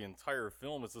throughout the entire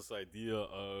film. It's this idea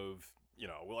of,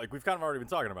 like we've kind of already been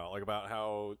talking about, like about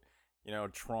how,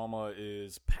 trauma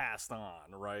is passed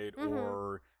on, right? Mm-hmm.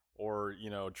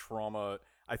 Or, trauma,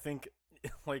 I think,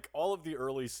 like all of the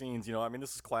early scenes, I mean,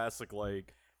 this is classic,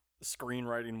 like,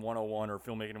 screenwriting 101 or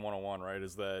filmmaking 101, right?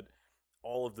 Is that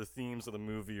all of the themes of the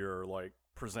movie are, like,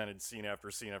 presented scene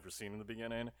after scene after scene in the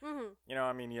beginning. Mm-hmm.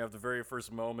 I mean, you have the very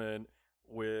first moment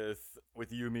with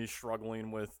Yumi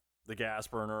struggling with the gas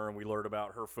burner, and we learned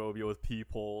about her phobia with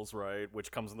peepholes, right,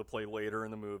 which comes into play later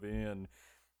in the movie. And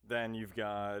then you've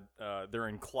got they're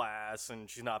in class and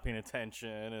she's not paying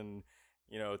attention, and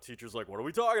teacher's like, what are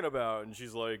we talking about? And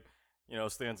she's like,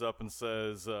 stands up and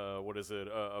says, what is it,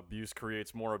 abuse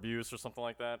creates more abuse, or something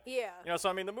like that. Yeah. So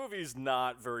I mean, the movie's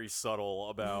not very subtle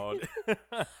about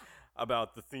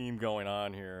about the theme going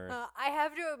on here. I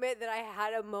have to admit that I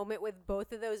had a moment with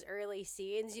both of those early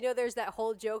scenes. There's that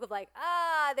whole joke of like,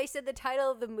 they said the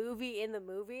title of the movie in the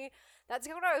movie. That's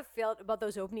kind of how I felt about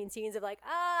those opening scenes of like,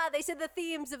 they said the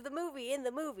themes of the movie in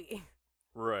the movie.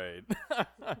 Right.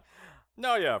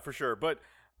 No, yeah, for sure. But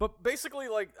basically,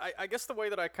 like, I guess the way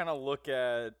that I kind of look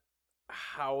at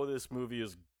how this movie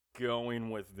is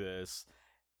going with this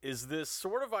is this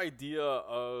sort of idea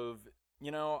of,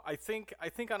 I think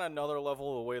on another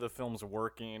level, the way the film's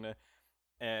working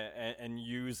and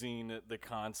using the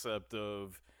concept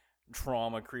of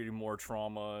trauma, creating more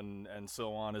trauma and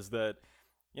so on, is that,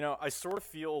 I sort of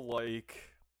feel like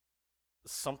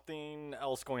something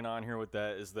else going on here with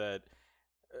that is that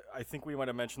I think we might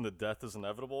have mentioned the death is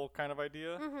inevitable kind of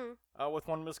idea with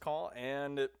One Missed Call,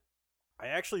 and I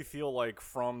actually feel like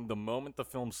from the moment the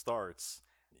film starts,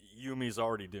 Yumi's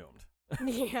already doomed.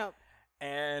 Yep.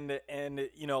 And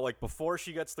you know, like before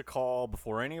she gets the call,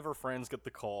 before any of her friends get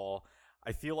the call,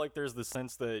 I feel like there's the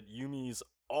sense that Yumi's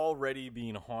already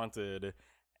being haunted,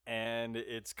 and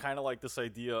it's kind of like this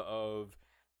idea of,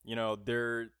 you know,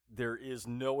 there is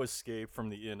no escape from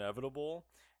the inevitable,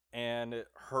 and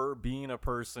her being a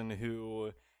person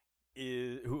who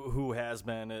has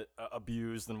been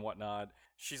abused and whatnot,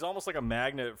 she's almost like a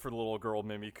magnet for the little girl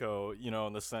Mimiko, you know,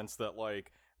 in the sense that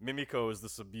like Mimiko is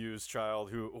this abused child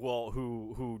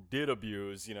who did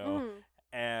abuse, you know,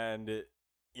 and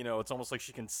you know, it's almost like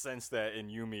she can sense that in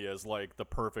Yumi as like the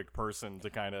perfect person to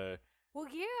kind of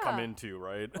come into,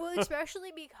 right? Well,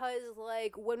 especially because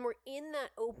like when we're in that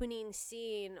opening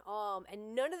scene,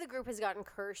 and none of the group has gotten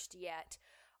cursed yet.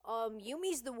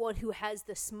 Yumi's the one who has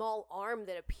the small arm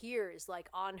that appears like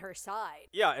on her side.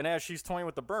 Yeah, and as she's toying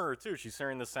with the burner too, she's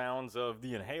hearing the sounds of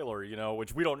the inhaler, you know,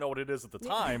 which we don't know what it is at the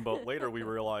time, but later we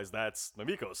realize that's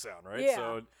Mimiko's sound, right?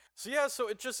 Yeah. So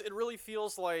it really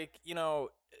feels like, you know,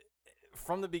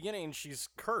 from the beginning she's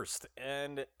cursed,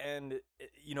 and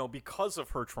you know, because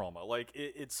of her trauma, like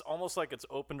it's almost like it's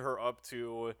opened her up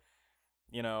to,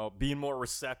 you know, being more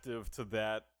receptive to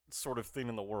that sort of thing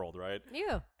in the world, right?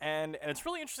 Yeah. And it's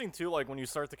really interesting too, like when you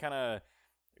start to kind of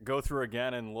go through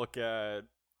again and look at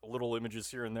little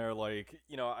images here and there, like,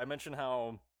 you know, I mentioned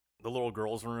how the little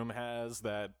girl's room has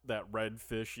that red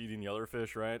fish eating the other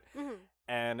fish, right?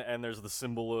 And there's the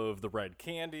symbol of the red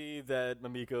candy that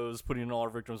Mimiko's putting in all her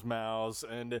victims' mouths,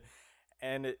 and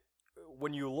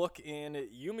when you look in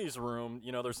Yumi's room,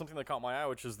 you know, there's something that caught my eye,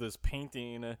 which is this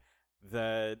painting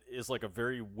that is like a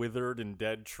very withered and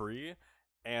dead tree.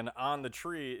 And on the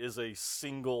tree is a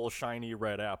single shiny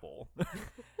red apple.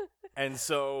 And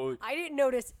so I didn't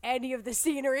notice any of the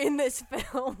scenery in this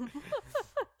film.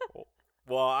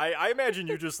 Well, I imagine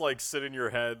you just like sit in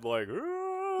your head like,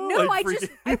 no, like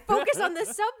I focus on the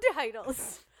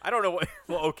subtitles. I don't know what.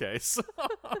 Well, okay. So,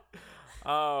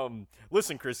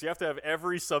 listen, Chris, you have to have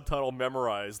every subtitle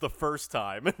memorized the first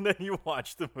time, and then you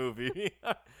watch the movie.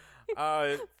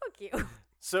 Fuck you.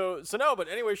 So no, but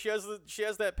anyway, she has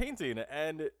that painting,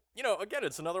 and you know, again,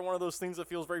 it's another one of those things that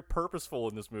feels very purposeful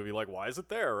in this movie. Like, why is it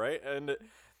there, right? And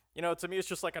you know, to me, it's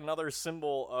just like another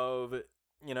symbol of,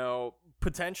 you know,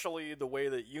 potentially the way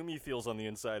that Yumi feels on the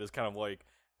inside is kind of like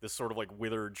this sort of like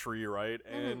withered tree, right?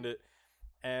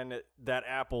 And that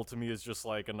apple to me is just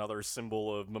like another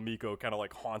symbol of Mimiko kind of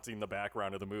like haunting the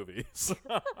background of the movie.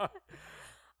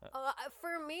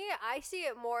 For me, I see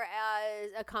it more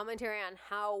as a commentary on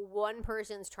how one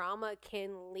person's trauma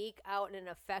can leak out and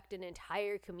affect an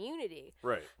entire community.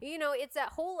 Right. You know, it's that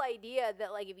whole idea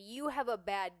that, like, if you have a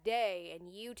bad day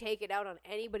and you take it out on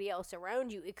anybody else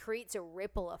around you, it creates a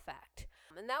ripple effect.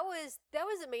 And that was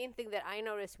the main thing that I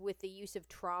noticed with the use of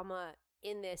trauma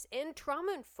in this, and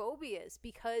trauma and phobias,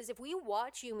 because if we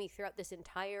watch Yumi throughout this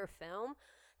entire film,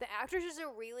 the actress does a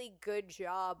really good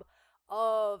job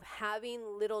of having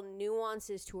little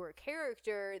nuances to her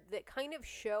character that kind of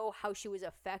show how she was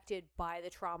affected by the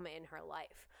trauma in her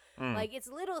life. Like, it's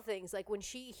little things, like when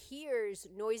she hears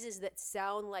noises that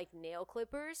sound like nail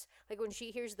clippers, like when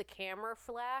she hears the camera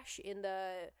flash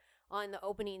on the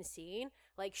opening scene,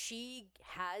 like she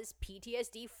has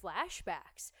PTSD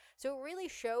flashbacks. So it really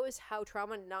shows how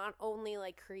trauma not only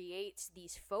like creates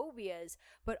these phobias,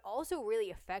 but also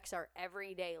really affects our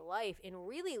everyday life in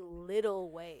really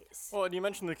little ways. Well, and you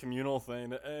mentioned the communal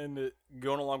thing, and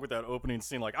going along with that opening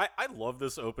scene, like I love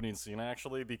this opening scene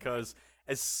actually, because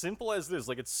as simple as it is,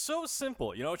 like it's so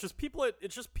simple, you know, it's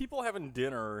just people having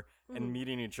dinner and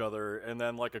meeting each other, and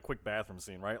then like a quick bathroom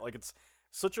scene, right? Like it's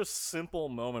such a simple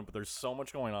moment, but there's so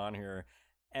much going on here.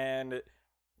 And,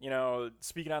 you know,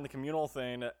 speaking on the communal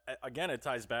thing, again, it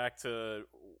ties back to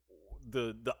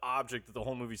the object that the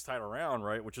whole movie's tied around,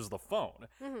 right? Which is the phone.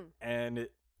 And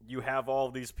you have all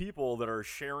of these people that are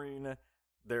sharing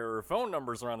their phone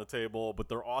numbers around the table, but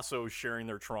they're also sharing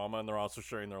their trauma, and they're also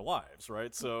sharing their lives,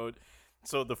 right? So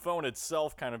the phone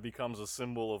itself kind of becomes a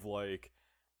symbol of, like,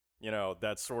 you know,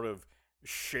 that sort of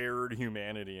shared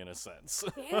humanity in a sense.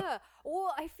 Yeah.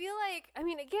 Well, I feel like, I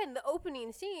mean, again, the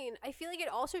opening scene, I feel like it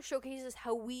also showcases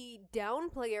how we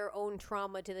downplay our own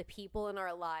trauma to the people in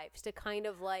our lives to kind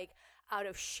of like out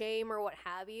of shame or what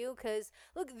have you. Because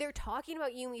look, they're talking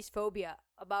about Yumi's phobia,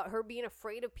 about her being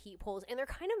afraid of peepholes, and they're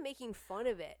kind of making fun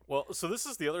of it. Well, so this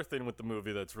is the other thing with the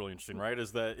movie that's really interesting, right?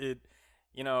 Is that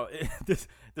you know, this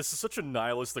is such a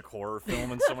nihilistic horror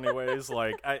film in so many ways.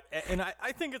 Like, I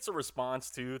think it's a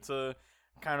response to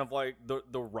kind of like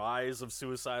the rise of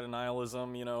suicide and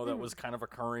nihilism, that was kind of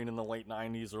occurring in the late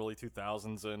 90s, early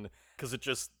 2000s, and because it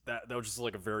just that was just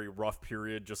like a very rough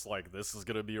period, just like this is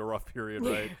gonna be a rough period,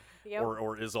 right? Yep.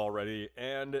 or is already,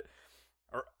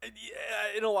 or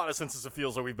yeah, in a lot of senses it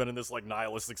feels like we've been in this like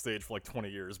nihilistic stage for like 20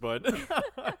 years, but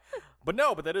but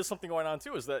that is something going on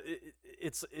too, is that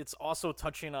it's also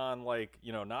touching on like,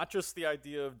 not just the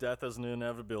idea of death as an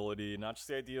inevitability, not just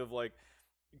the idea of like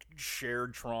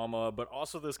shared trauma, but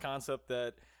also this concept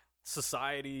that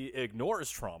society ignores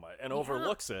trauma and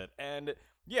overlooks it. And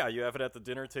yeah, you have it at the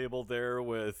dinner table there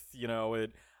with, I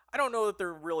don't know that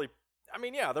they're really, I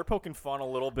mean, yeah, they're poking fun a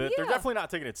little bit. They're definitely not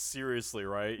taking it seriously,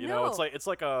 right? No. It's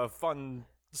like a fun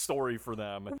story for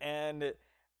them. And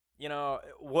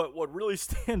what really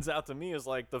stands out to me is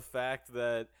like the fact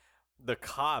that the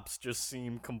cops just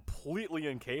seem completely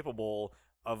incapable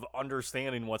of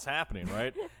understanding what's happening,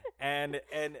 right? and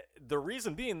the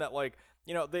reason being that, like,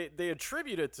 they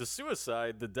attribute it to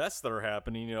suicide, the deaths that are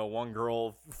happening. One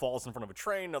girl falls in front of a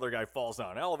train, another guy falls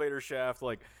down an elevator shaft.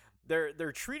 Like,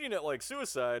 they're treating it like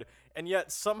suicide, and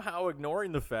yet somehow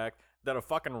ignoring the fact that a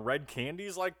fucking red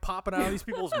candy's like popping out of these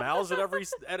people's mouths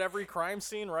at every crime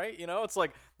scene, right? It's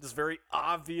like this very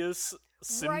obvious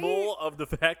symbol of the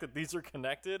fact that these are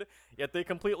connected, yet they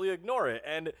completely ignore it.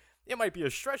 And it might be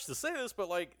a stretch to say this, but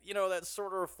like, that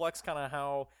sort of reflects kind of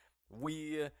how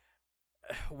we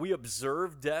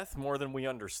observe death more than we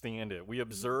understand it. We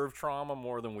observe trauma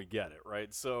more than we get it,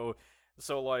 right? So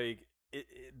like,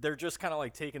 they're just kind of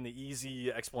like taking the easy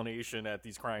explanation at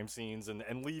these crime scenes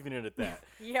and leaving it at that.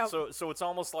 Yeah. So it's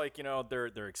almost like,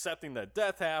 they're accepting that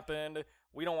death happened.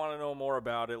 We don't want to know more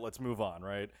about it. Let's move on,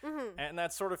 right? Mm-hmm. And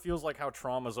that sort of feels like how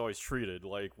trauma is always treated.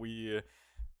 Like we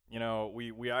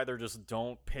either just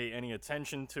don't pay any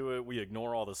attention to it. We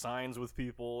ignore all the signs with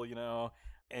people,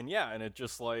 and it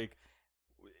just like,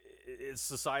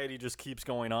 society just keeps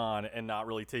going on and not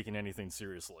really taking anything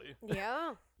seriously.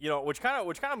 Yeah. Which kind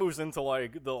of moves into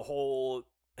like the whole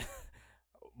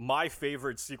my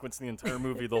favorite sequence in the entire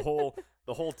movie, the whole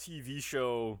TV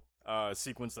show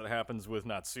sequence that happens with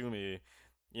Natsumi.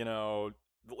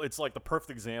 It's like the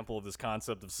perfect example of this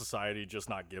concept of society just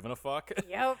not giving a fuck.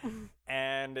 Yep.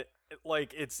 And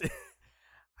like it's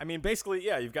I mean, basically,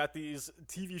 yeah, you've got these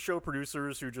TV show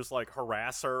producers who just, like,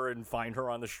 harass her and find her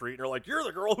on the street. And are like, you're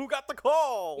the girl who got the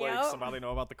call. Yep. Like, somehow they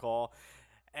know about the call.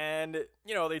 And,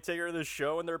 they take her to this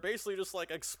show, and they're basically just, like,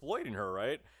 exploiting her,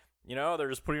 right? They're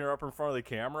just putting her up in front of the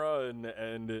camera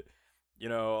and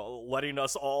letting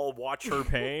us all watch her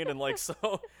pain. And, like,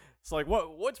 so it's like,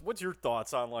 what's your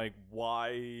thoughts on, like,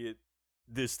 why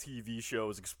this TV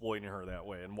show is exploiting her that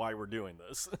way and why we're doing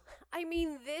this? I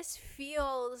mean, this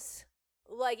feels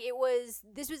like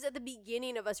this was at the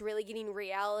beginning of us really getting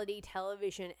reality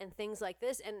television and things like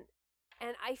this, and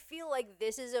I feel like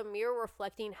this is a mirror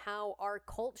reflecting how our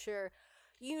culture,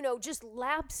 just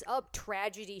laps up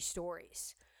tragedy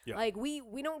stories. Yeah. Like, we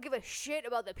don't give a shit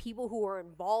about the people who are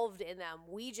involved in them.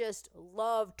 We just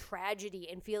love tragedy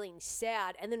and feeling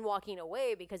sad and then walking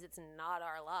away because it's not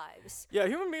our lives. Yeah,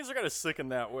 human beings are kind of sick in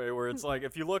that way, where it's like,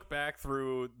 if you look back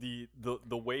through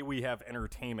the way we have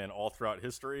entertainment all throughout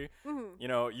history,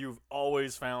 you've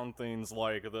always found things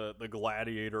like the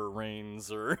gladiator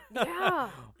reigns, or Yeah.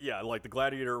 yeah, like the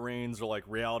gladiator reigns, or like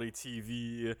reality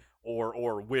TV,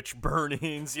 or witch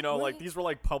burnings. Like these were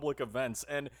like public events,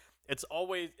 and it's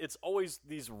always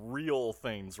these real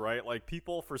things, right? Like,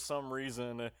 people for some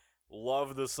reason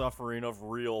love the suffering of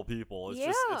real people.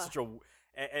 It's such a,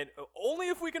 and only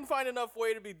if we can find enough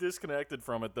way to be disconnected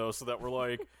from it, though, so that we're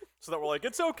like,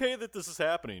 it's okay that this is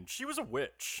happening. She was a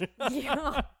witch.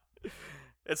 Yeah.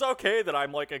 It's okay that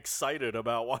I'm like excited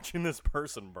about watching this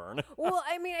person burn. Well,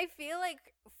 I mean, I feel like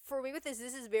for me with this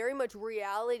is very much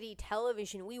reality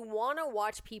television. We want to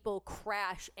watch people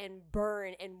crash and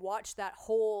burn and watch that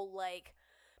whole like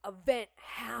event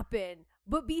happen,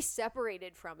 but be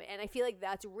separated from it. And I feel like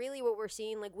that's really what we're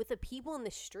seeing, like with the people in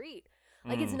the street.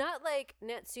 Like, it's not like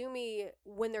Natsumi,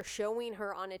 when they're showing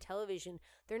her on a television,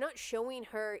 they're not showing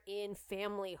her in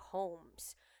family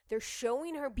homes. They're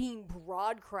showing her being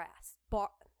broadcast.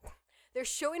 They're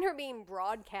showing her being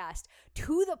broadcast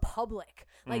to the public,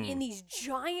 like in these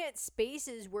giant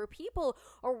spaces where people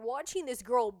are watching this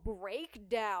girl break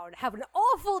down, have an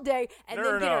awful day, and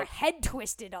then get her head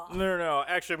twisted off. No.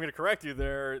 Actually, I'm going to correct you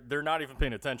there. They're not even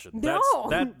paying attention. No.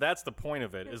 That's the point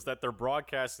of it, is that they're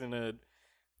broadcasting it,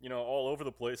 all over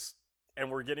the place. And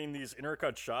we're getting these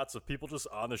intercut shots of people just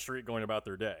on the street going about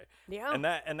their day. Yeah. And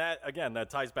that again, that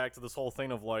ties back to this whole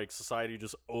thing of like society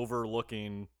just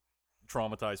overlooking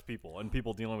traumatized people and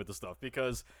people dealing with this stuff.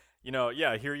 Because,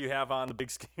 here you have on the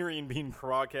big screen being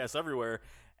broadcast everywhere,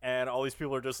 and all these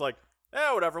people are just like,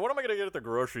 whatever, what am I going to get at the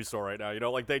grocery store right now? You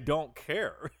know, like, they don't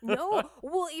care. No.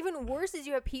 Well, even worse is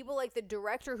you have people like the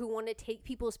director who want to take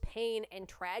people's pain and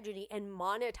tragedy and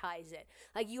monetize it.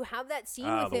 Like, you have that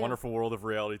scene with the him. wonderful world of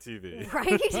reality TV.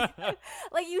 Right?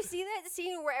 Like, you see that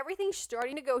scene where everything's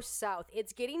starting to go south.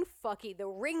 It's getting fucky. The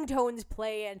ringtones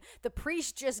play, and the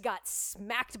priest just got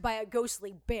smacked by a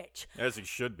ghostly bitch. As he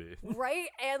should be. Right?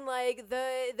 And, like,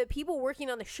 the people working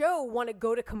on the show want to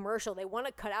go to commercial. They want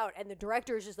to cut out, and the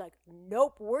director is just like,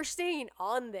 nope, we're staying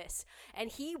on this.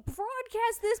 And he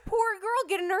broadcast this poor girl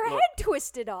getting her head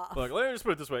twisted off. Look, let me just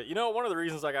put it this way. You know, one of the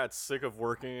reasons I got sick of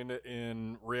working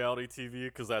in reality TV,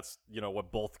 because that's, you know,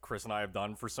 what both Chris and I have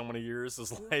done for so many years,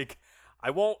 is like,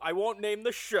 I won't name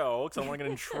the show because I don't want to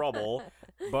get in trouble,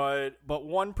 but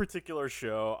one particular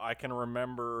show I can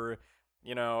remember,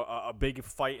 you know, a big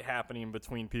fight happening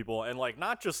between people, and like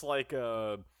not just like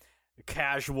a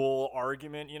casual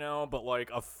argument, you know, but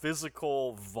like a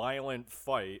physical, violent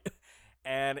fight.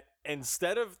 And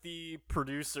instead of the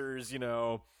producers, you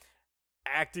know,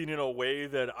 acting in a way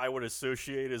that I would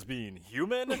associate as being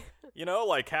human, you know,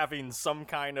 like having some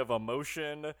kind of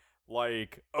emotion,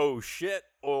 like, oh shit,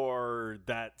 or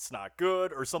that's not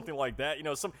good, or something like that, you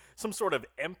know, some sort of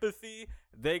empathy,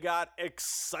 they got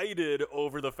excited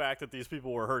over the fact that these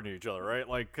people were hurting each other, right?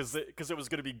 Like, because it was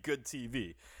going to be good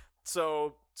TV.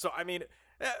 So I mean,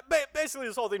 basically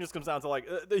this whole thing just comes down to like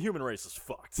the human race is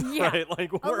fucked, right?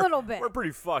 Like a little bit. We're pretty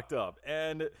fucked up,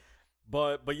 and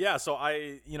but yeah. So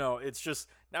you know, it's just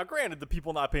now. Granted, the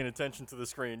people not paying attention to the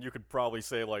screen, you could probably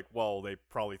say like, well, they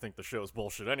probably think the show's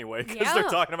bullshit anyway because they're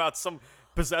talking about some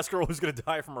possessed girl who's gonna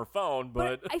die from her phone.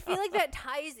 But I feel like that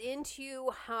ties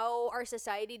into how our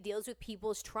society deals with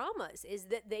people's traumas, is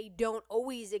that they don't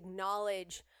always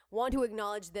want to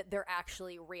acknowledge that they're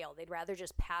actually real. They'd rather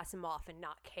just pass them off and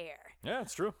not care. Yeah,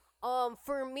 it's true.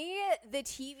 For me, the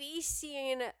TV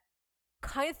scene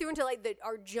kind of threw into like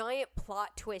our giant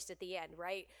plot twist at the end,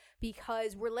 right?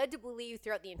 Because we're led to believe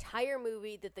throughout the entire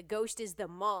movie that the ghost is the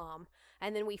mom,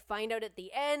 and then we find out at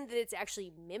the end that it's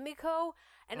actually Mimiko.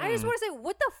 And I just want to say,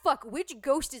 what the fuck? Which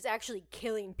ghost is actually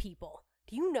killing people?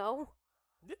 Do you know?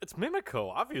 It's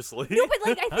Mimiko, obviously. No, but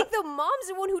like I think the mom's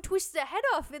the one who twists the head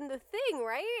off in the thing,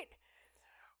 right?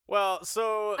 Well,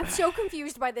 so I'm so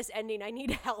confused by this ending. I need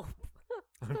help.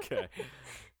 Okay.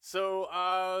 So,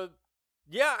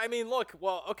 yeah, I mean, look,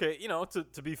 well, okay, you know,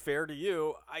 to be fair to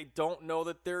you, I don't know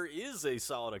that there is a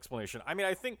solid explanation. I mean,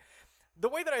 I think the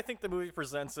way that I think the movie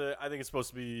presents it, I think it's supposed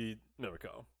to be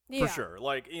Mimiko, for sure.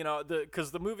 Like, you know, because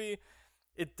the movie,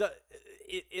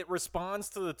 it responds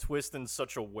to the twist in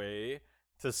such a way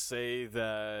to say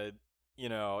that, you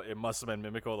know, it must have been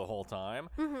Mimiko the whole time.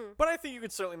 Mm-hmm. But I think you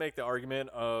could certainly make the argument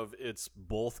of it's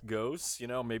both ghosts. You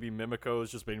know, maybe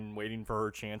Mimiko's just been waiting for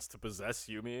her chance to possess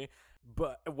Yumi.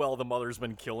 But, well, the mother's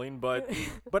been killing. But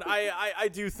I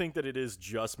do think that it is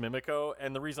just Mimiko.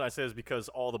 And the reason I say is because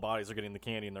all the bodies are getting the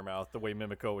candy in their mouth the way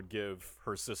Mimiko would give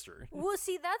her sister. Well,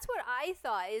 see, that's what I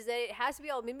thought, is that it has to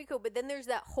be all Mimiko. But then there's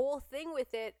that whole thing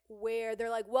with it where they're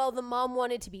like, well, the mom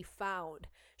wanted to be found.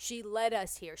 She led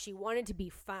us here. She wanted to be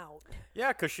found. Yeah,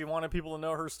 because she wanted people to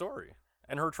know her story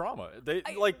and her trauma.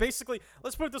 Basically,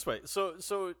 let's put it this way.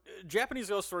 So Japanese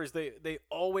ghost stories, they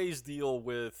always deal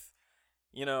with,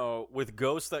 you know, with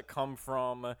ghosts that come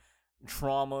from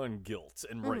trauma and guilt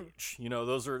and rage. You know,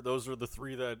 those are the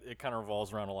three that it kind of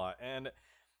revolves around a lot. And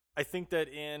I think that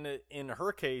in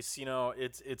her case, you know,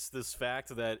 it's this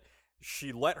fact that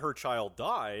she let her child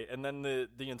die, and then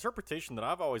the interpretation that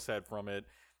I've always had from it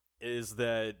is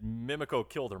that Mimiko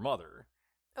killed her mother.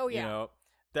 Oh yeah. You know,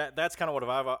 that's kind of what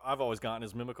I've always gotten,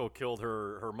 is Mimiko killed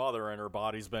her mother, and her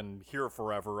body's been here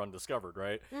forever undiscovered,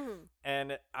 right? Mm-hmm.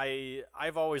 And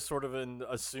I've always sort of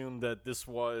assumed that this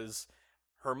was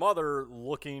her mother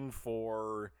looking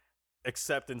for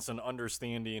acceptance and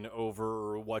understanding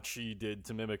over what she did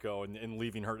to Mimiko and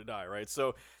leaving her to die, right?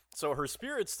 So her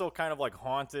spirit's still kind of like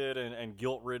haunted and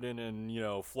guilt-ridden and, you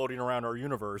know, floating around our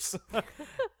universe.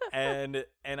 and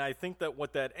I think that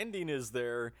what that ending is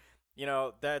there, you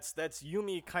know, that's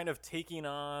Yumi kind of taking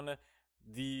on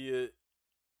the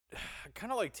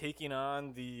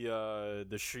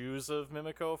shoes of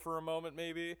Mimiko for a moment,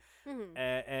 maybe. Mm-hmm.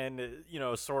 And you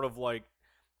know, sort of like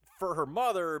for her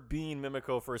mother being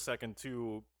Mimiko for a second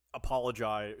to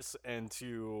apologize and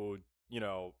to, you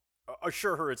know,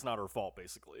 assure her it's not her fault,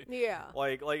 basically. Yeah.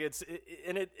 Like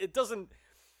it doesn't,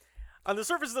 on the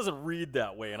surface, it doesn't read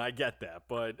that way, and I get that,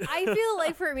 but I feel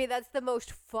like for me, that's the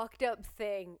most fucked up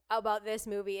thing about this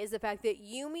movie, is the fact that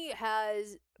Yumi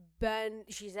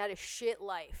she's had a shit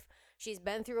life. she's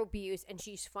been through abuse, and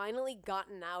she's finally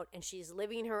gotten out, and she's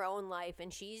living her own life,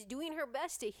 and she's doing her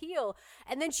best to heal,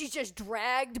 and then she's just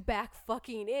dragged back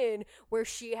fucking in where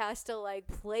she has to like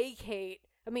placate.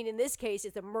 I mean, in this case,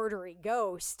 it's a murdery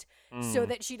ghost, so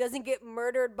that she doesn't get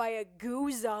murdered by a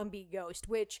goo zombie ghost,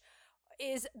 which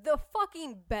is the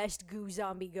fucking best goo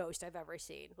zombie ghost I've ever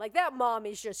seen. Like, that mom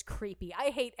is just creepy.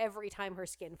 I hate every time her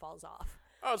skin falls off.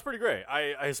 Oh, it's pretty great.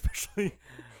 I especially,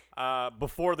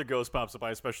 before the ghost pops up,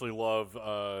 I especially love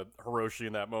Hiroshi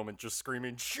in that moment just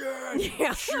screaming, shit,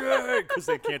 shit, because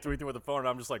they can't do anything with the phone, and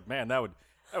I'm just like, man, that would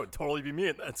totally be me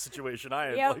in that situation.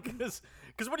 Like, because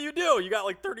what do? You got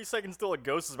like 30 seconds till a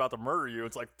ghost is about to murder you.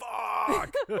 It's like,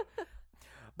 fuck.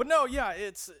 But no, yeah,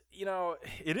 it's,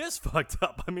 it is fucked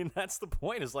up. I mean, that's the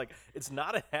point, is like, it's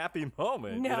not a happy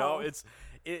moment, No. It's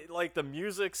like the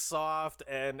music's soft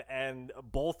and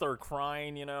both are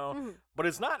crying, but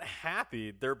it's not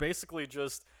happy. They're basically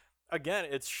just, again,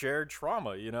 it's shared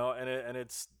trauma, and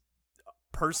it's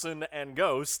person and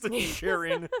ghost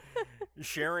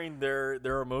sharing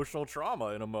their emotional trauma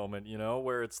in a moment,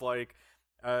 where it's like,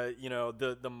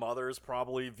 the mother's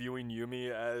probably viewing Yumi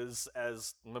as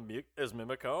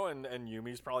Mimiko, and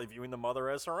Yumi's probably viewing the mother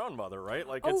as her own mother, right?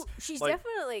 Like, she's like,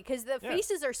 definitely, because the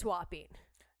faces are swapping.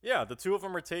 Yeah, the two of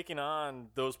them are taking on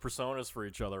those personas for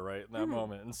each other, right, in that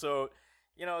moment. And so,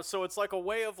 so it's like a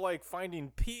way of like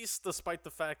finding peace despite the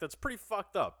fact that's pretty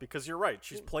fucked up, because you're right,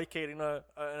 she's placating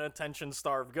an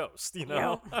attention-starved ghost,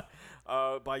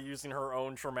 by using her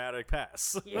own traumatic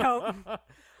past. Yep.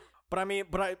 But I mean,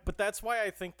 but that's why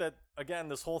I think that, again,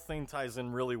 this whole thing ties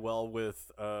in really well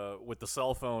with the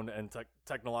cell phone and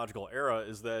technological era,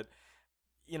 is that,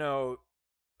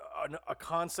 a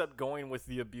concept going with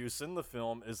the abuse in the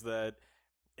film is that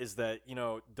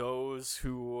those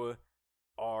who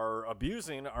are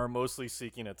abusing are mostly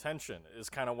seeking attention, is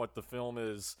kind of what the film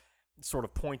is sort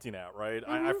of pointing at, right?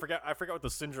 I forget what the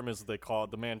syndrome is that they call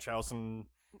it, the Munchausen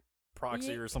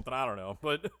proxy or something, I don't know,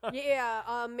 but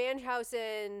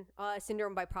Munchausen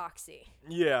syndrome by proxy.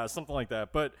 Yeah, something like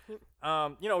that. But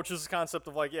which is this concept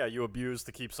of like, you abuse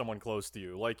to keep someone close to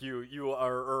you, like you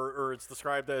are, or it's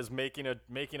described as making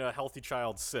a healthy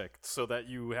child sick so that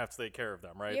you have to take care of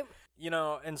them, right? Yep.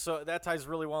 And so that ties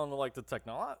really well into like the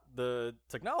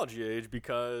technology age,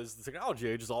 because the technology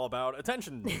age is all about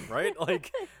attention, right?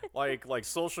 like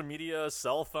social media,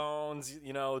 cell phones,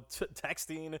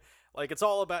 texting. Like, it's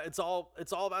all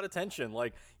about attention.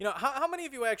 Like, how many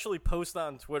of you actually post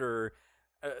on Twitter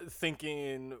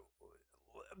thinking,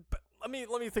 let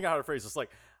me think how to phrase this.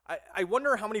 Like, I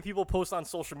wonder how many people post on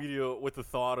social media with the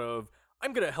thought of,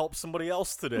 I'm going to help somebody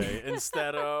else today,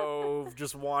 instead of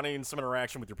just wanting some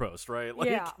interaction with your post, right? Like,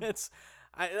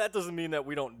 that doesn't mean that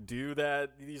we don't do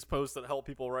that, these posts that help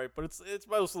people, right? But it's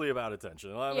mostly about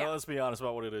attention. Let's be honest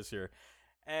about what it is here.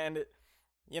 And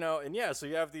so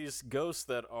you have these ghosts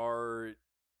that are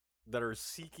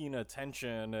seeking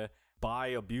attention by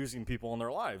abusing people in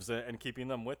their lives and keeping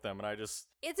them with them. And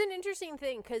it's an interesting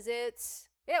thing, because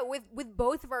with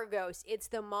both of our ghosts, it's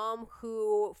the mom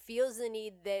who feels the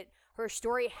need that her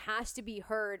story has to be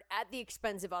heard at the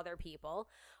expense of other people.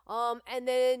 And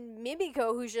then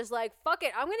Mimiko, who's just like, fuck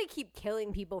it, I'm going to keep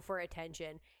killing people for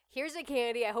attention. Here's a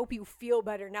candy. I hope you feel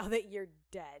better now that you're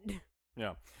dead.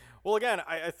 Yeah. Well, again,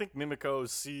 I think Mimiko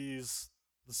sees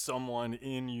someone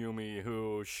in Yumi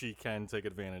who she can take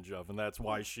advantage of, and that's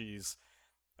why she's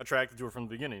attracted to her from the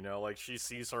beginning. Like, she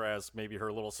sees her as maybe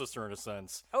her little sister in a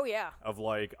sense. Oh yeah. Of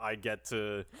like, I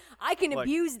can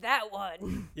abuse that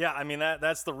one. Yeah, I mean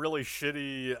that's the really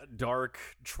shitty, dark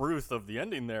truth of the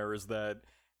ending there, is that,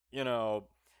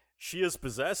 she has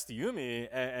possessed Yumi,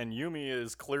 and Yumi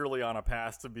is clearly on a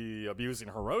path to be abusing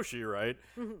Hiroshi, right?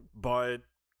 But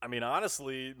I mean,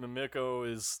 honestly,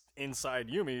 Mimiko is inside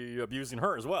Yumi abusing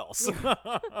her as well. So,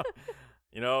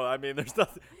 I mean,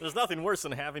 there's nothing worse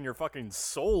than having your fucking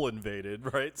soul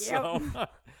invaded, right? Yep. So,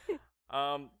 but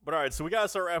all right, so we gotta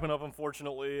start wrapping up.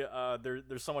 Unfortunately,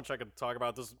 there's so much I could talk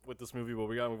about with this movie, but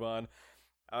we gotta move on.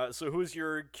 So, who's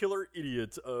your killer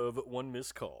idiot of One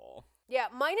Missed Call? Yeah,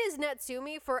 mine is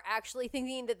Natsumi for actually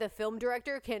thinking that the film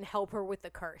director can help her with the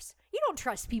curse. You don't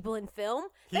trust people in film.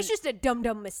 That's just a dumb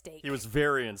mistake. He was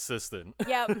very insistent.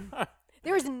 Yep.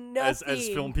 There was nothing. As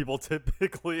film people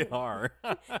typically are.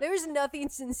 There was nothing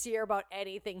sincere about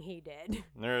anything he did.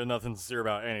 There's nothing sincere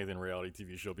about anything reality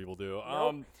TV show people do.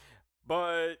 Nope.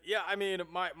 But yeah, I mean,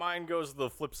 mine goes to the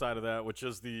flip side of that, which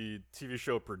is the TV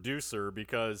show producer,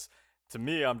 because to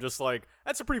me, I'm just like,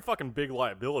 that's a pretty fucking big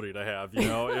liability to have,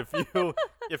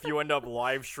 if you end up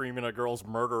live streaming a girl's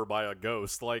murder by a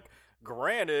ghost. Like,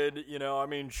 granted, I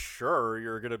mean, sure,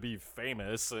 you're gonna be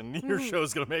famous and your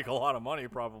show's gonna make a lot of money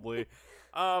probably,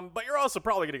 But you're also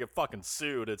probably gonna get fucking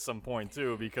sued at some point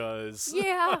too, because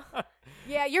Yeah.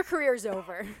 Yeah, your career's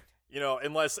over. you know,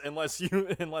 unless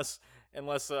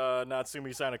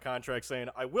Natsumi signed a contract saying,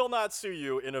 I will not sue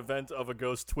you in event of a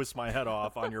ghost twist my head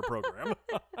off on your program.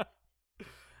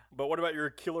 But what about your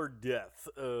killer death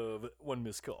of One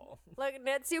Missed Call? Like,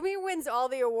 Natsumi wins all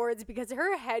the awards because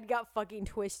her head got fucking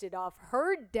twisted off.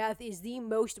 Her death is the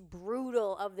most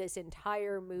brutal of this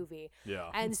entire movie. Yeah.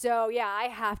 And so, yeah, I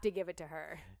have to give it to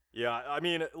her. Yeah, I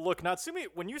mean, look, Natsumi,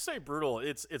 when you say brutal,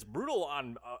 it's brutal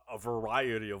on a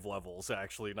variety of levels,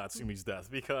 actually, Natsumi's death,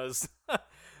 because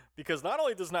because not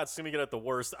only does Natsumi get at the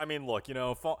worst, I mean, look, you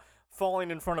know,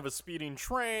 falling in front of a speeding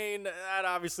train, that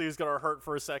obviously is going to hurt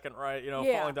for a second, right? You know,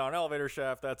 falling down an elevator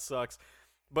shaft, that sucks.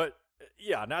 But,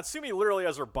 yeah, Natsumi literally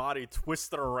has her body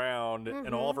twisted around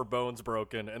and all of her bones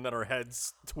broken, and then her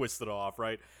head's twisted off,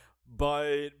 right?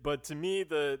 But to me,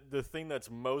 the thing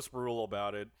that's most brutal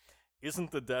about it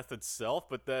isn't the death itself,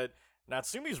 but that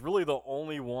Natsumi's really the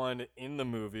only one in the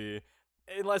movie,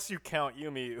 unless you count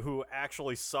Yumi, who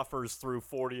actually suffers through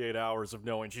 48 hours of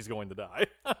knowing she's going to die.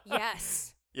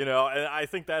 Yes. You know, and I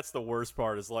think that's the worst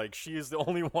part, is like, she is the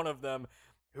only one of them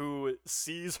who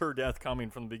sees her death coming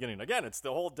from the beginning. Again, it's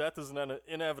the whole death is an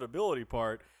inevitability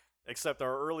part, except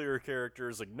our earlier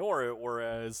characters ignore it,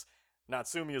 whereas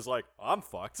Natsumi is like, I'm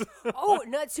fucked. Oh,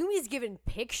 Natsumi's given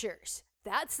pictures.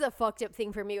 That's the fucked up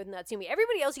thing for me with Natsumi.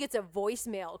 Everybody else gets a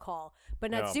voicemail call, but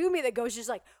Natsumi, the ghost, is just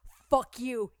like, fuck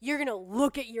you, you're gonna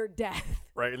look at your death.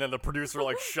 Right, and then the producer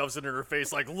like shoves it in her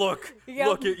face, like, look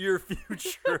at your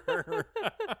future.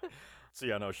 So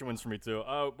yeah, no, she wins for me too.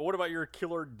 But what about your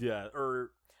killer death,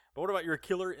 but what about your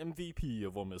killer MVP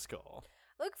of One Missed Call?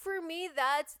 Look, for me,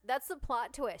 that's the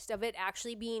plot twist of it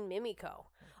actually being Mimiko.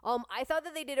 I thought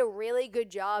that they did a really good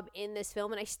job in this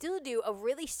film, and I still do, of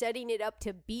really setting it up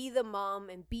to be the mom.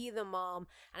 And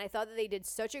I thought that they did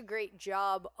such a great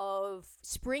job of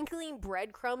sprinkling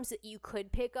breadcrumbs that you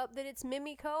could pick up that it's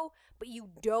Mimiko, but you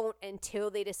don't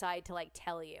until they decide to, like,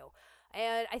 tell you.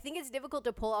 And I think it's difficult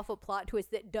to pull off a plot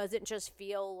twist that doesn't just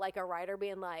feel like a writer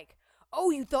being like, oh,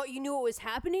 you thought you knew what was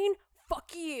happening?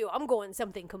 Fuck you, I'm going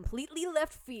something completely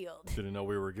left field. Didn't know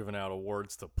we were giving out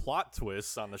awards to plot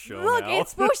twists on the show. Look, now.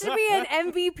 It's supposed to be an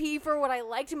MVP for what I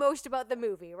liked most about the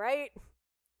movie, right?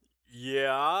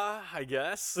 Yeah, I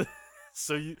guess.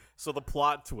 So the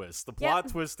plot twist. The plot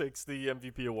twist takes the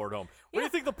MVP award home. What do you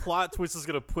think the plot twist is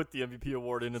going to put the MVP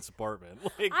award in its apartment?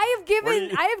 Like, I have given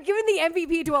the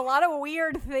MVP to a lot of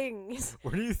weird things.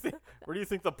 Where do you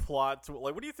think the plot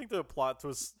what do you think the plot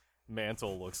twist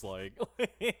mantle looks like?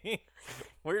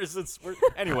 Where is it?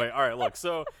 Anyway, all right, look.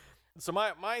 So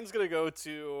mine's gonna go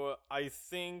to, I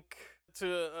think,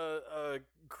 to a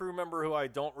crew member who I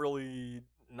don't really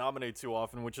nominate too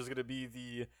often, which is gonna be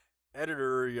the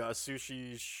editor,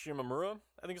 Yasushi Shimamura,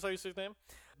 I think is how you say his name.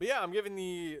 But yeah, I'm giving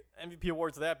the MVP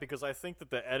award to that because I think that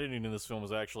the editing in this film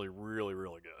is actually really,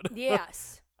 really good.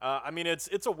 Yes. I mean,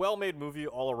 it's a well-made movie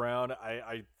all around.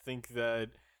 I think that,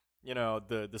 you know,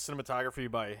 the cinematography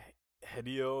by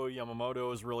Hideo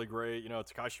Yamamoto is really great. You know,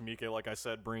 Takashi Miike, like I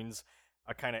said, brings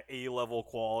a kind of A-level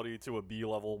quality to a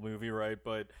B-level movie, right?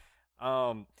 But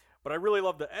I really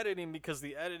love the editing because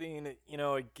the editing, you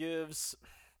know, it gives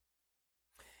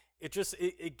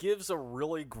a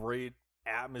really great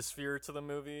atmosphere to the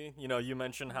movie. You know, you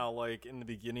mentioned how, like, in the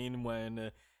beginning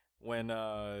when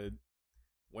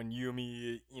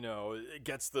Yumi, you know,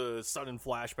 gets the sudden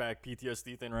flashback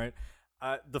PTSD thing, right?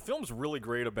 The film's really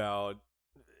great about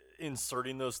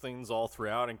inserting those things all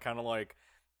throughout and kind of like,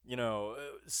 you know,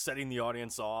 setting the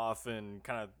audience off and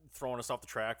kind of throwing us off the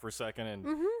track for a second. And,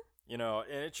 you know,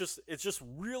 and it's just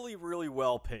really, really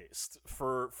well paced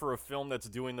for a film that's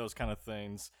doing those kind of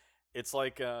things. It's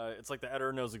like the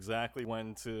editor knows exactly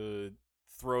when to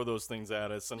throw those things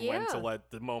at us and when to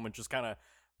let the moment just kind of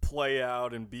play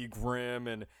out and be grim,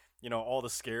 and, you know, all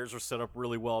the scares are set up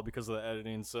really well because of the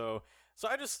editing. So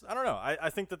I don't know.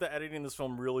 I think that the editing in this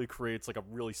film really creates like a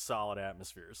really solid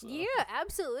atmosphere. So. Yeah,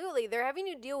 absolutely. They're having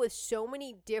to deal with so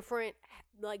many different,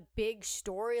 like, big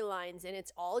storylines, and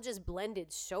it's all just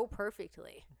blended so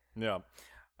perfectly. Yeah.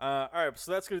 All right,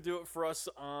 so that's going to do it for us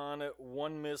on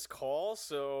One Missed Call.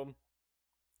 So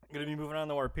I'm going to be moving on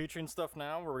to our Patreon stuff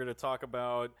now, where we're going to talk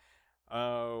about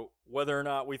whether or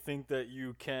not we think that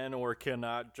you can or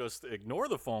cannot just ignore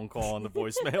the phone call and the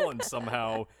voicemail and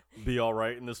somehow be all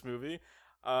right in this movie,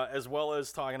 as well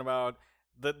as talking about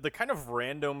the kind of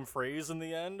random phrase in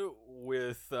the end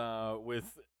with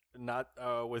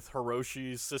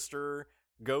Hiroshi's sister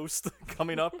Ghost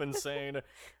coming up and saying,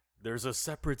 there's a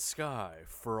separate sky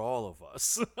for all of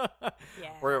us.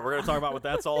 Yeah. We're going to talk about what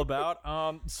that's all about.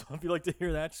 So if you'd like to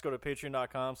hear that, just go to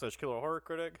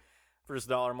patreon.com/killerhorrorcritic. For just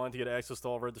 $1 a month, you get access to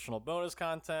all of our additional bonus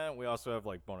content. We also have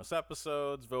like bonus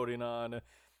episodes, voting on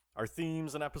our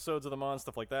themes and episodes of the month,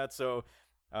 stuff like that. So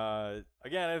again,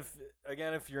 if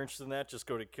you're interested in that, just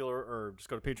go to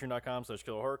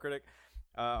patreon.com/killerhorrorcritic.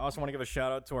 I also want to give a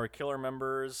shout out to our killer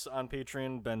members on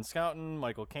Patreon: Ben Scouten,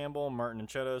 Michael Campbell, Martin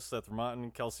Anchetta, Seth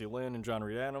Ramotin, Kelsey Lynn, and John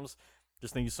Reed Adams.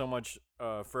 Just thank you so much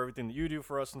for everything that you do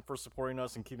for us and for supporting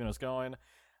us and keeping us going.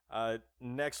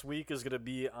 Next week is going to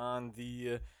be on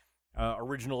the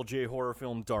original J-horror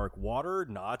film Dark Water,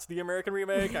 not the American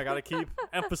remake. I got to keep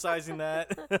emphasizing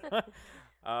that.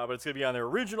 But it's going to be on the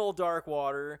original Dark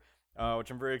Water, which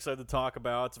I'm very excited to talk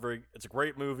about. It's a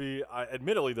great movie.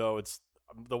 Admittedly, though, it's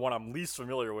the one I'm least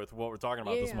familiar with what we're talking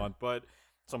about this month, so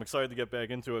I'm excited to get back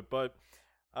into it. But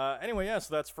anyway,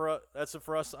 so that's it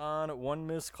for us on One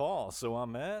Missed Call. So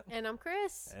I'm Matt. And I'm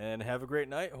Chris. And have a great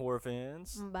night, horror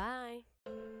fans. Bye.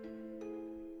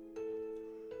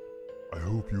 I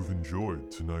hope you've enjoyed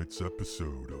tonight's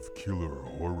episode of Killer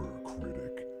Horror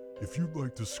Critic. If you'd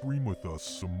like to scream with us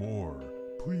some more,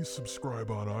 please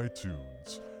subscribe on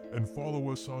iTunes and follow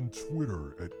us on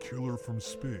Twitter at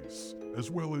KillerFromSpace,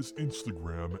 as well as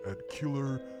Instagram at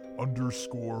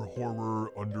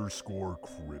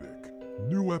Killer_Horror_Critic.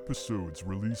 New episodes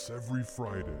release every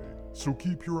Friday, so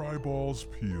keep your eyeballs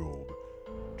peeled,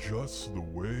 just the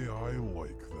way I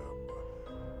like them.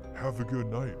 Have a good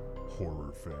night,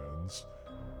 horror fans.